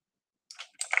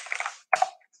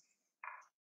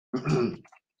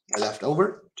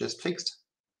leftover, just fixed.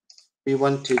 We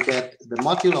want to get the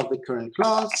module of the current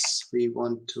class. We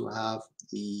want to have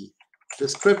the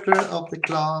descriptor of the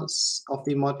class of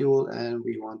the module, and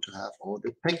we want to have all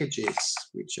the packages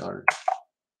which are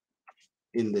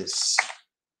in this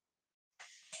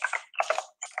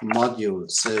module.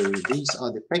 So these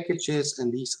are the packages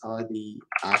and these are the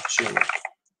actual.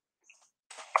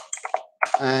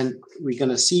 And we're going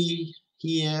to see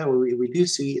here, or we do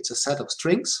see it's a set of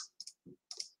strings.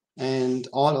 And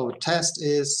all our test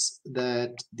is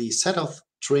that the set of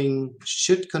string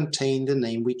should contain the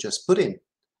name we just put in.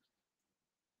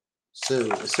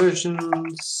 So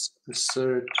assertions,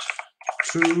 assert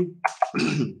true,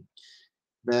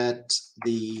 that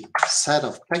the set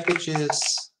of packages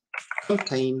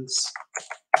contains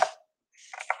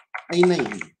a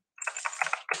name.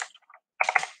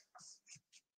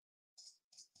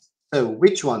 So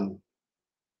which one?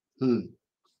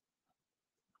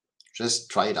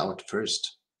 Just try it out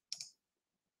first.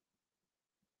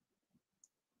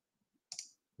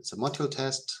 It's a module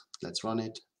test. Let's run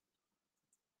it.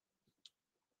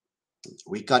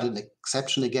 We got an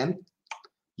exception again.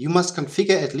 You must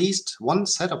configure at least one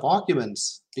set of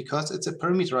arguments because it's a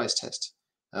parameterized test.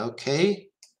 Okay.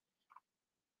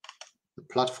 The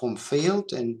platform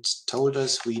failed and told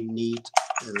us we need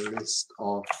a list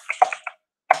of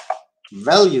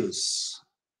values.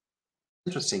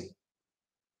 Interesting.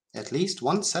 At least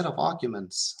one set of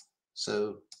arguments.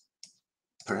 So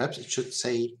perhaps it should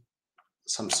say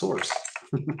some source.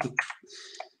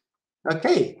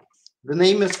 Okay, the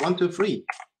name is 123.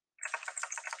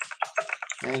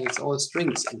 And it's all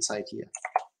strings inside here.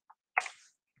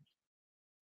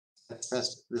 Let's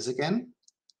test this again.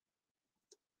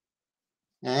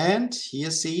 And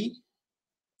here see,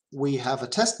 we have a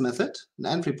test method, an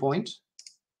entry point,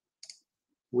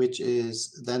 which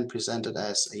is then presented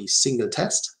as a single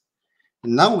test.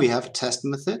 And now we have a test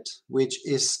method, which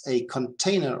is a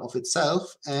container of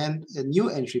itself and a new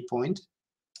entry point,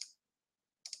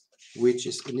 which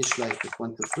is initialized with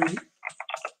 1 to 3.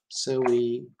 So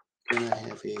we gonna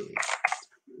have a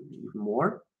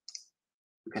more.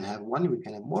 We can have one, we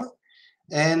can have more.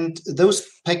 And those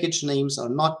package names are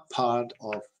not part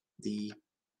of the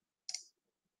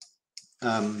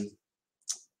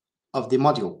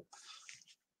module.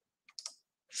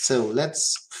 So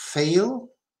let's fail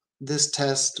this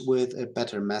test with a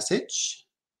better message,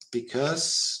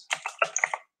 because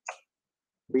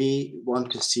we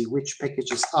want to see which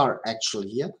packages are actually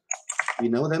here. We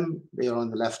know them, they are on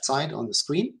the left side on the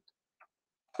screen,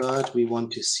 but we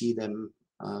want to see them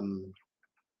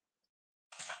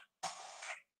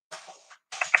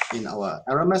in our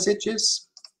error messages,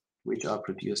 which are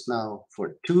produced now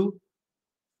for 2.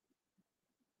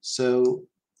 So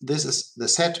this is the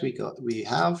set we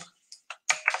have,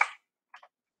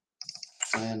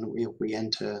 and if we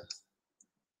enter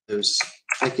those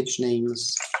package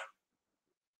names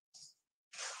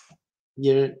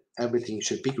here, everything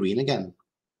should be green again.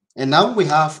 And now we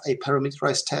have a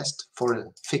parameterized test for a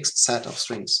fixed set of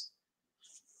strings.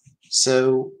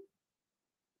 So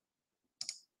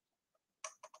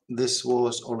this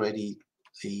was already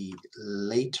a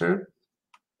later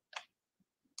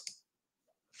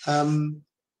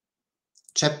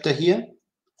chapter here.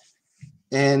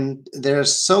 And there are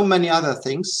so many other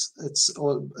things. It's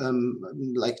all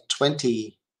like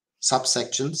 20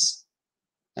 subsections.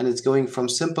 And it's going from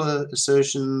simple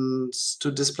assertions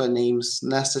to display names,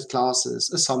 nested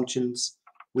classes, assumptions,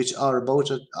 which are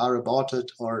aborted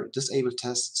or disabled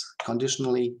tests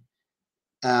conditionally.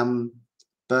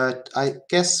 But I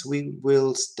guess we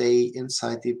will stay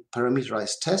inside the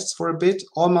parameterized tests for a bit.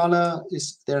 Or Marla,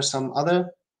 is there some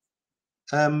other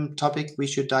topic we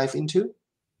should dive into?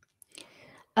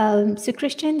 So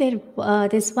Christian,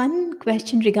 there's one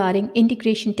question regarding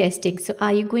integration testing. So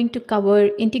are you going to cover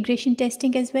integration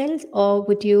testing as well, or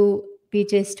would you be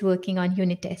just working on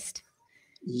unit test?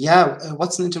 Yeah,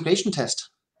 what's an integration test?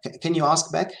 Can you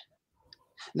ask back?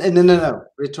 No,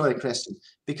 rhetorical question.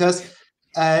 Because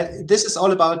this is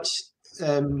all about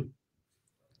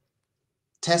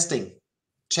testing,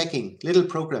 checking little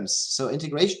programs. So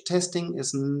integration testing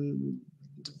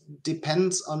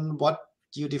depends on what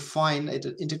you define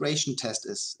an integration test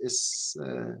is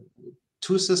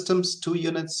 2 systems, 2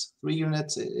 units, 3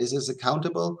 units, is this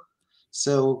accountable?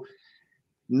 So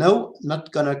no,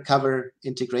 not gonna cover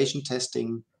integration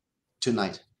testing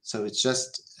tonight. So it's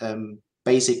just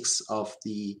basics of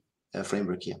the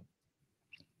framework here.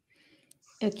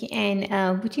 Okay,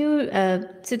 and would you,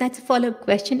 so that's a follow-up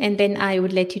question, and then I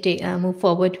would let you move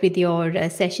forward with your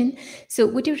session. So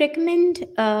would you recommend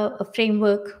a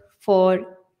framework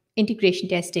for integration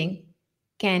testing?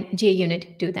 Can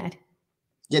JUnit do that?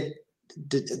 Yeah,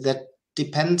 that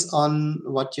depends on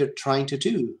what you're trying to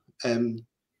do.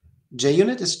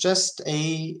 JUnit is just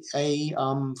a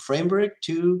framework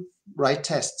to write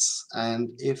tests. And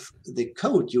if the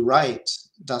code you write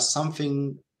does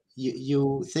something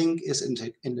you think is an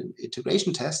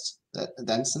integration test,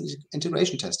 then it's an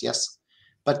integration test, yes.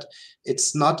 But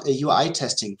it's not a UI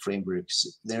testing framework.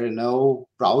 There are no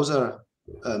browser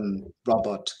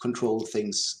robot control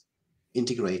things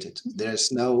integrated.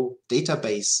 There's no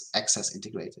database access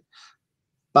integrated.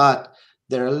 But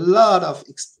there are a lot of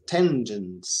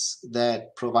extensions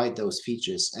that provide those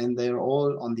features, and they're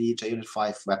all on the JUnit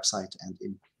 5 website and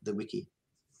in the wiki.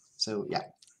 So yeah.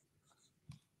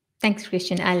 Thanks,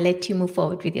 Christian. I'll let you move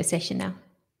forward with your session now.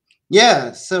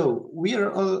 Yeah, so we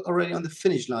are already on the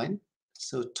finish line.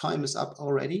 So time is up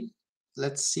already.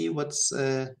 Let's see what's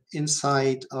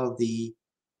inside of the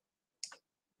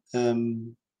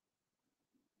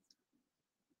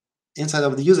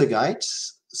user guide.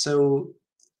 So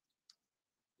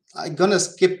I'm gonna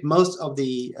skip most of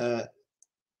the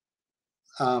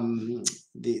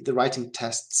writing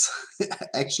tests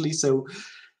actually. So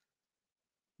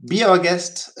be our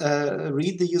guest,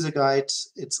 read the user guide.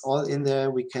 It's all in there.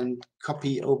 We can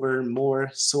copy over more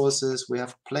sources. We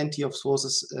have plenty of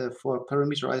sources for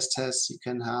parameterized tests. You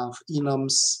can have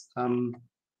enums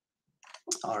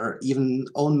or even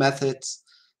own methods.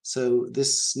 So this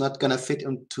is not going to fit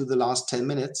into the last 10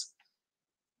 minutes.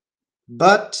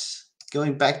 But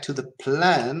going back to the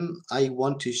plan, I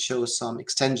want to show some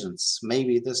extensions.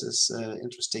 Maybe this is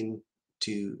interesting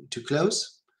to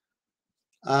close.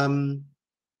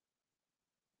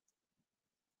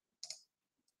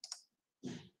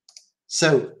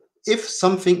 So if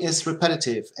something is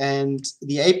repetitive and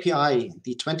the API,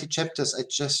 the 20 chapters I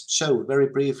just showed very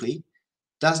briefly,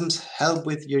 doesn't help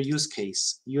with your use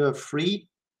case, you are free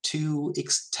to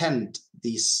extend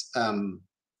this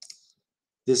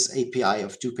API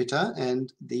of Jupyter,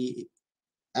 and the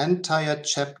entire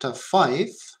chapter 5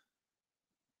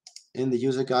 in the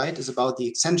user guide is about the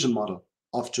extension model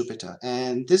of Jupyter.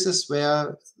 And this is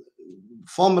where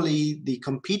formerly the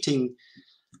competing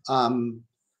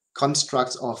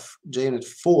constructs of JUnit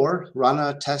 4,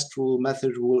 runner, test rule,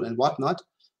 method rule, and whatnot,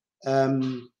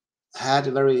 had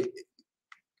a very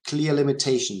clear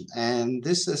limitation. And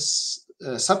this is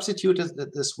substituted,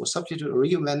 that this was substituted or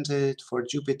reinvented for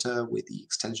Jupyter with the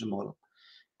extension model.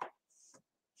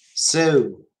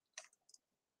 So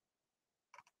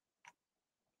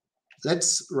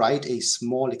let's write a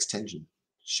small extension,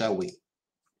 shall we?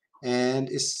 And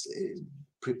it's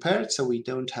prepared so we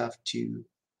don't have to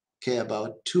care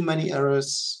about too many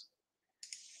errors.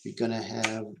 We're gonna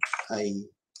have a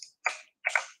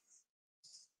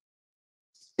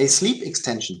sleep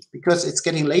extension because it's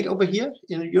getting late over here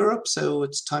in Europe, so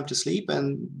it's time to sleep.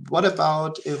 And what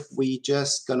about if we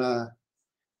just gonna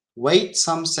wait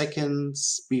some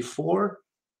seconds before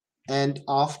and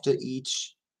after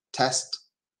each test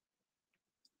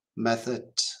method,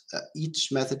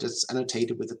 each method is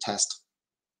annotated with a test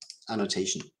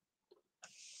annotation.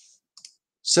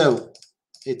 So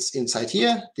it's inside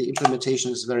here. The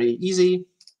implementation is very easy.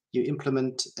 You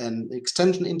implement an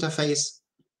extension interface.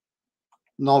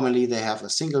 Normally they have a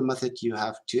single method you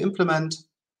have to implement,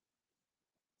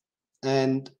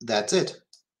 and that's it.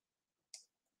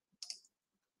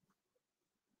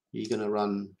 You're gonna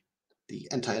run the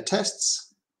entire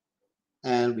tests,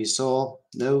 and we saw,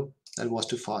 no, that was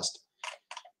too fast.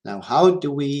 Now, how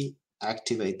do we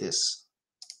activate this?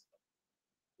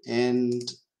 And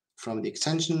from the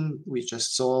extension we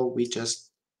just saw, we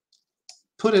just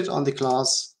put it on the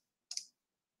class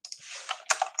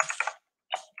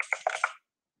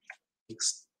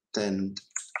extend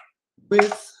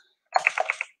with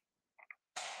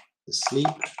the sleep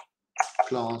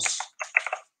class,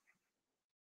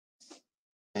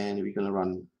 and we're going to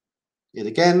run it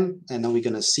again, and then we're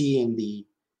going to see in the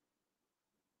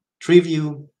tree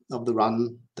view of the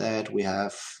run that we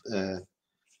have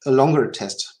a longer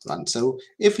test run. So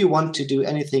if you want to do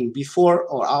anything before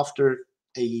or after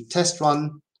a test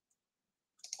run,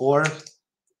 or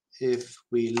if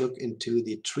we look into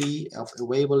the tree of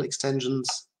available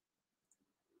extensions,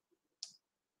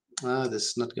 this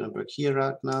is not going to work here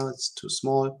right now, it's too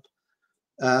small.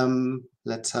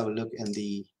 Let's have a look in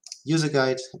the user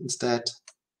guide instead.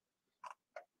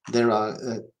 There are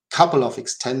a couple of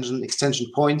extension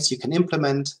points you can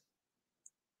implement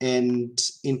and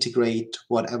integrate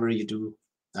whatever you do,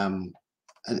 and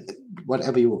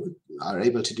whatever you are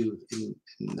able to do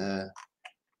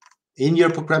in your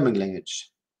programming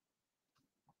language.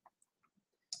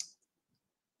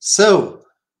 So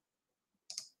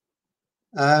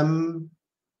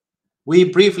we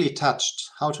briefly touched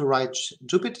how to write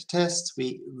Jupyter tests.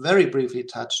 We very briefly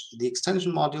touched the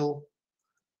extension module,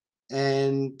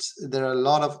 and there are a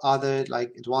lot of other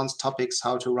like advanced topics: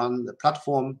 how to run the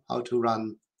platform, how to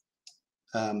run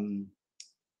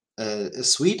a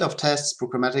suite of tests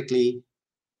programmatically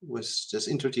was just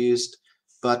introduced.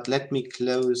 But let me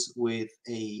close with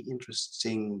a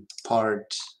interesting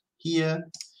part here.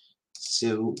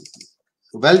 So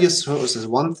value source is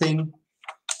one thing.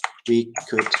 We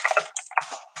could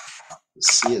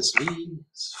CSV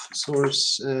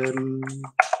source.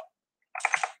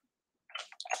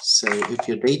 So if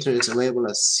your data is available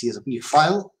as CSV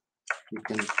file, you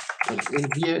can put it in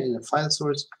here in a file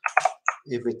source.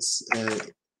 If it's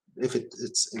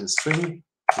in a string,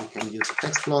 we can use a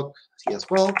text block here as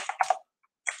well.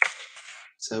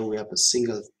 So we have a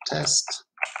single test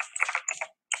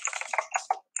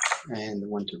and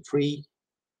 1, 2, 3.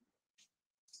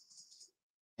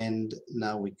 And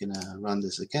now we're gonna run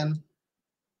this again.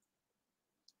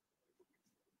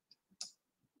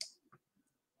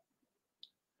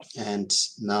 And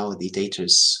now the data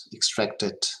is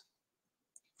extracted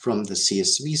from the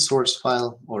CSV source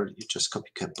file, or you just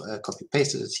copy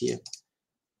pasted it here.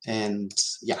 And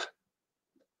yeah,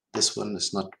 this one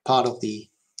is not part of the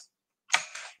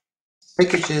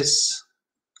packages.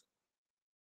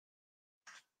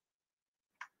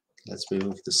 Let's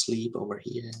remove the sleep over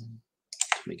here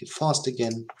to make it fast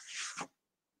again.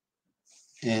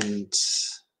 And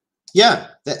yeah,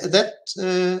 that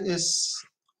is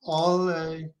all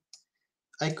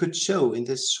I could show in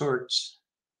this short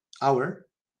hour.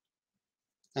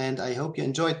 And I hope you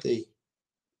enjoyed the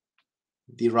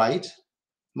ride.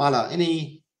 Mala,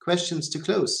 any questions to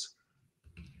close?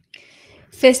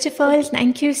 First of all,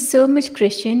 thank you so much,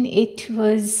 Christian. It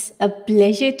was a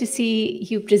pleasure to see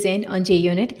you present on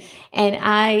JUnit. And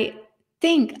I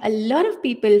think a lot of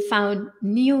people found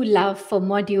new love for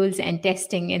modules and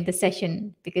testing in the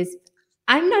session, because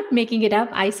I'm not making it up.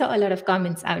 I saw a lot of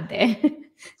comments out there.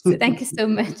 So thank you so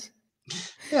much.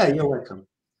 Yeah, you're welcome.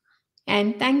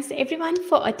 And thanks everyone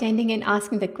for attending and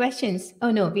asking the questions.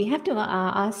 Oh no, we have to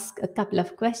ask a couple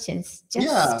of questions.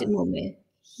 Just a moment.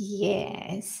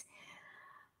 Yes.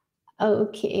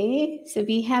 Okay, so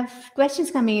we have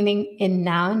questions coming in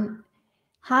now.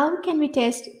 How can we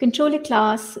test controller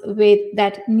class with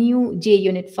that new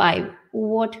JUnit 5?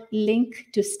 What link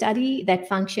to study that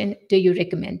function do you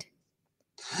recommend?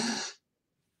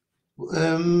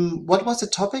 What was the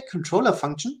topic? Controller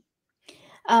function?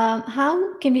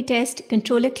 How can we test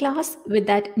controller class with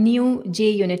that new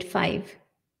JUnit 5?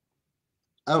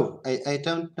 Oh, I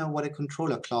don't know what a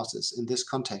controller class is in this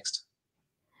context.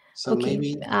 So Okay,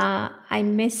 maybe, I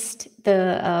missed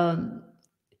the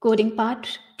coding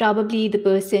part. Probably the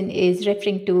person is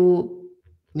referring to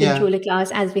yeah. controller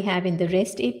class as we have in the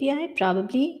REST API,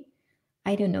 probably.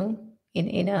 I don't know.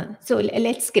 In a so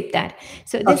let's skip that.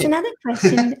 So there's Okay. another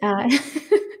question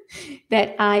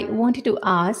that I wanted to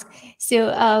ask.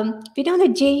 So we know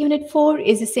that JUnit 4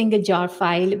 is a single jar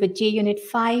file, but JUnit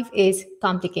 5 is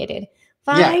complicated.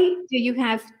 Yeah. Why do you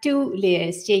have two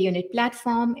layers, JUnit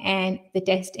platform and the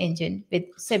test engine with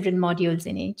several modules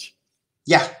in each?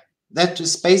 Yeah. That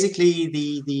is basically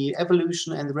the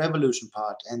evolution and the revolution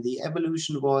part. And the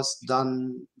evolution was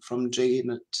done from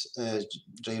JUnit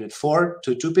 4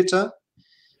 to Jupyter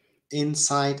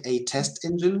inside a test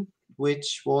engine,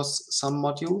 which was some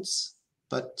modules,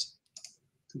 but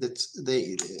that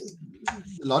the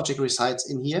logic resides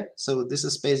in here. So this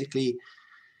is basically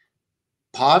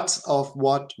part of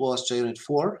what was JUnit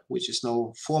 4, which is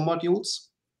now 4 modules.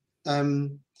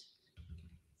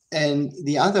 And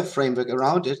the other framework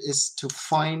around it is to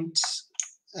find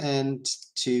and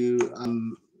to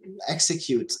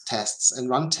execute tests and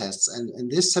run tests. And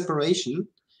this separation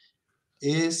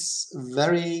is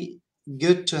very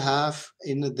good to have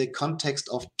in the context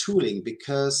of tooling,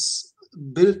 because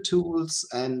build tools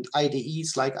and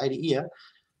IDEs like IDEA,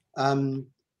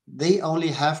 they only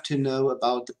have to know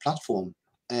about the platform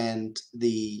and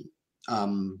the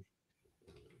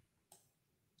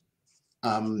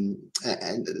and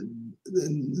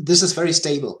this is very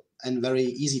stable and very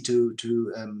easy to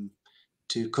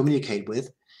communicate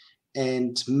with.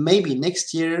 And maybe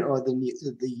next year or the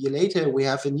year later, we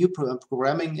have a new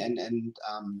programming and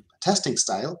testing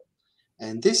style,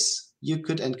 and this you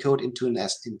could encode into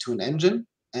an engine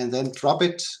and then drop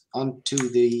it onto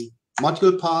the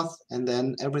module path, and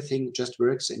then everything just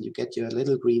works, and you get your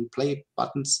little green play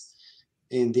buttons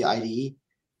in the IDE,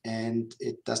 and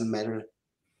it doesn't matter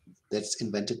that's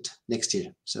invented next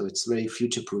year. So it's very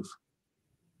future-proof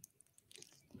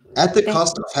at the That's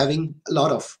cost of having a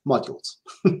lot of modules.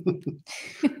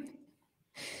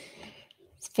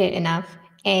 fair enough.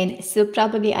 And so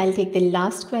probably I'll take the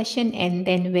last question and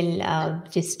then we'll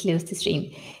just close the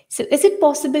stream. So is it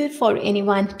possible for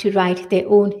anyone to write their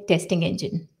own testing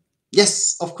engine?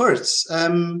 Yes, of course.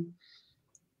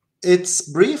 It's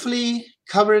briefly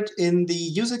covered in the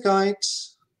user guide.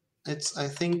 It's, I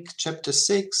think, chapter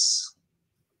 6.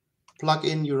 Plug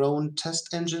in your own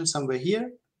test engine somewhere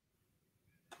here.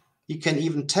 You can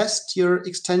even test your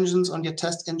extensions on your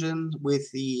test engine with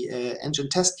the engine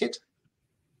test kit.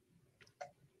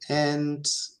 And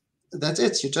that's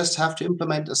it. You just have to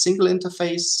implement a single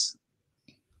interface,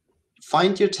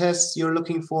 find your tests you're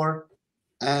looking for,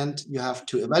 and you have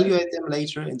to evaluate them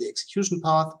later in the execution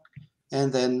path,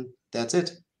 and then that's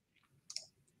it.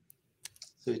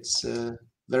 So it's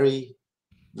very,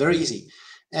 very easy.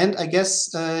 And I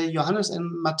guess Johannes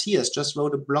and Matthias just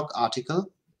wrote a blog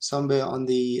article somewhere on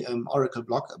the Oracle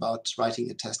blog about writing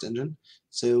a test engine.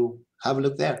 So have a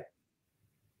look there.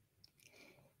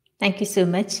 Thank you so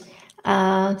much.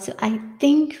 So I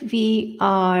think we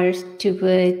are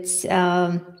towards,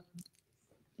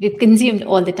 we've consumed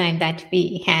all the time that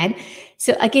we had.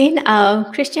 So again,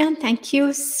 Christian, thank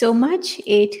you so much.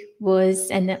 It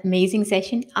was an amazing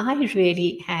session. I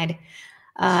really had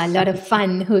a lot of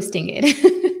fun hosting it.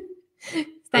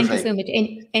 Thank you Perfect. so much.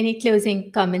 Any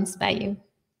closing comments by you?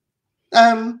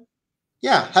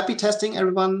 Yeah, happy testing,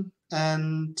 everyone.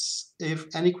 And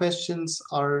if any questions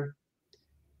are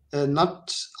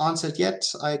not answered yet,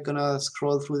 I'm gonna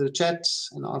scroll through the chat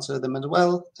and answer them as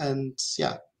well. And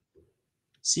yeah,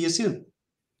 see you soon.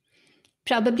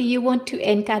 Probably you want to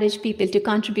encourage people to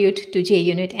contribute to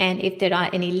JUnit, and if there are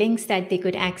any links that they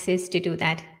could access to do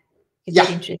that, if they're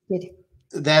Yeah, interested.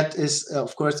 that is,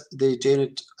 of course, the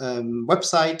JUnit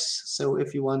website. So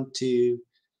if you want to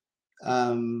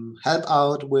help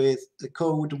out with a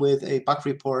code, with a bug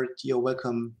report, you're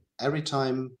welcome every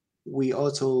time. We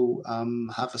also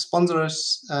have a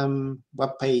sponsors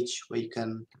webpage where you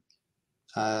can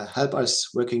help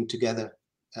us working together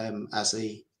as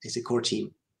a core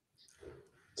team.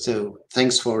 So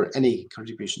thanks for any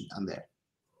contribution on there.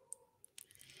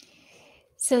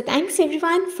 So thanks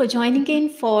everyone for joining in,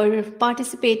 for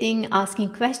participating,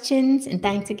 asking questions, and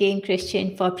thanks again,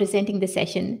 Christian, for presenting the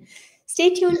session.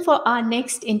 Stay tuned for our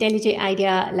next IntelliJ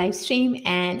IDEA live stream,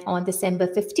 and on December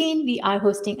 15, we are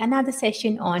hosting another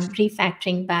session on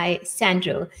refactoring by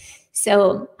Sandro.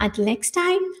 So until next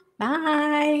time,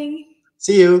 bye.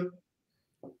 See you.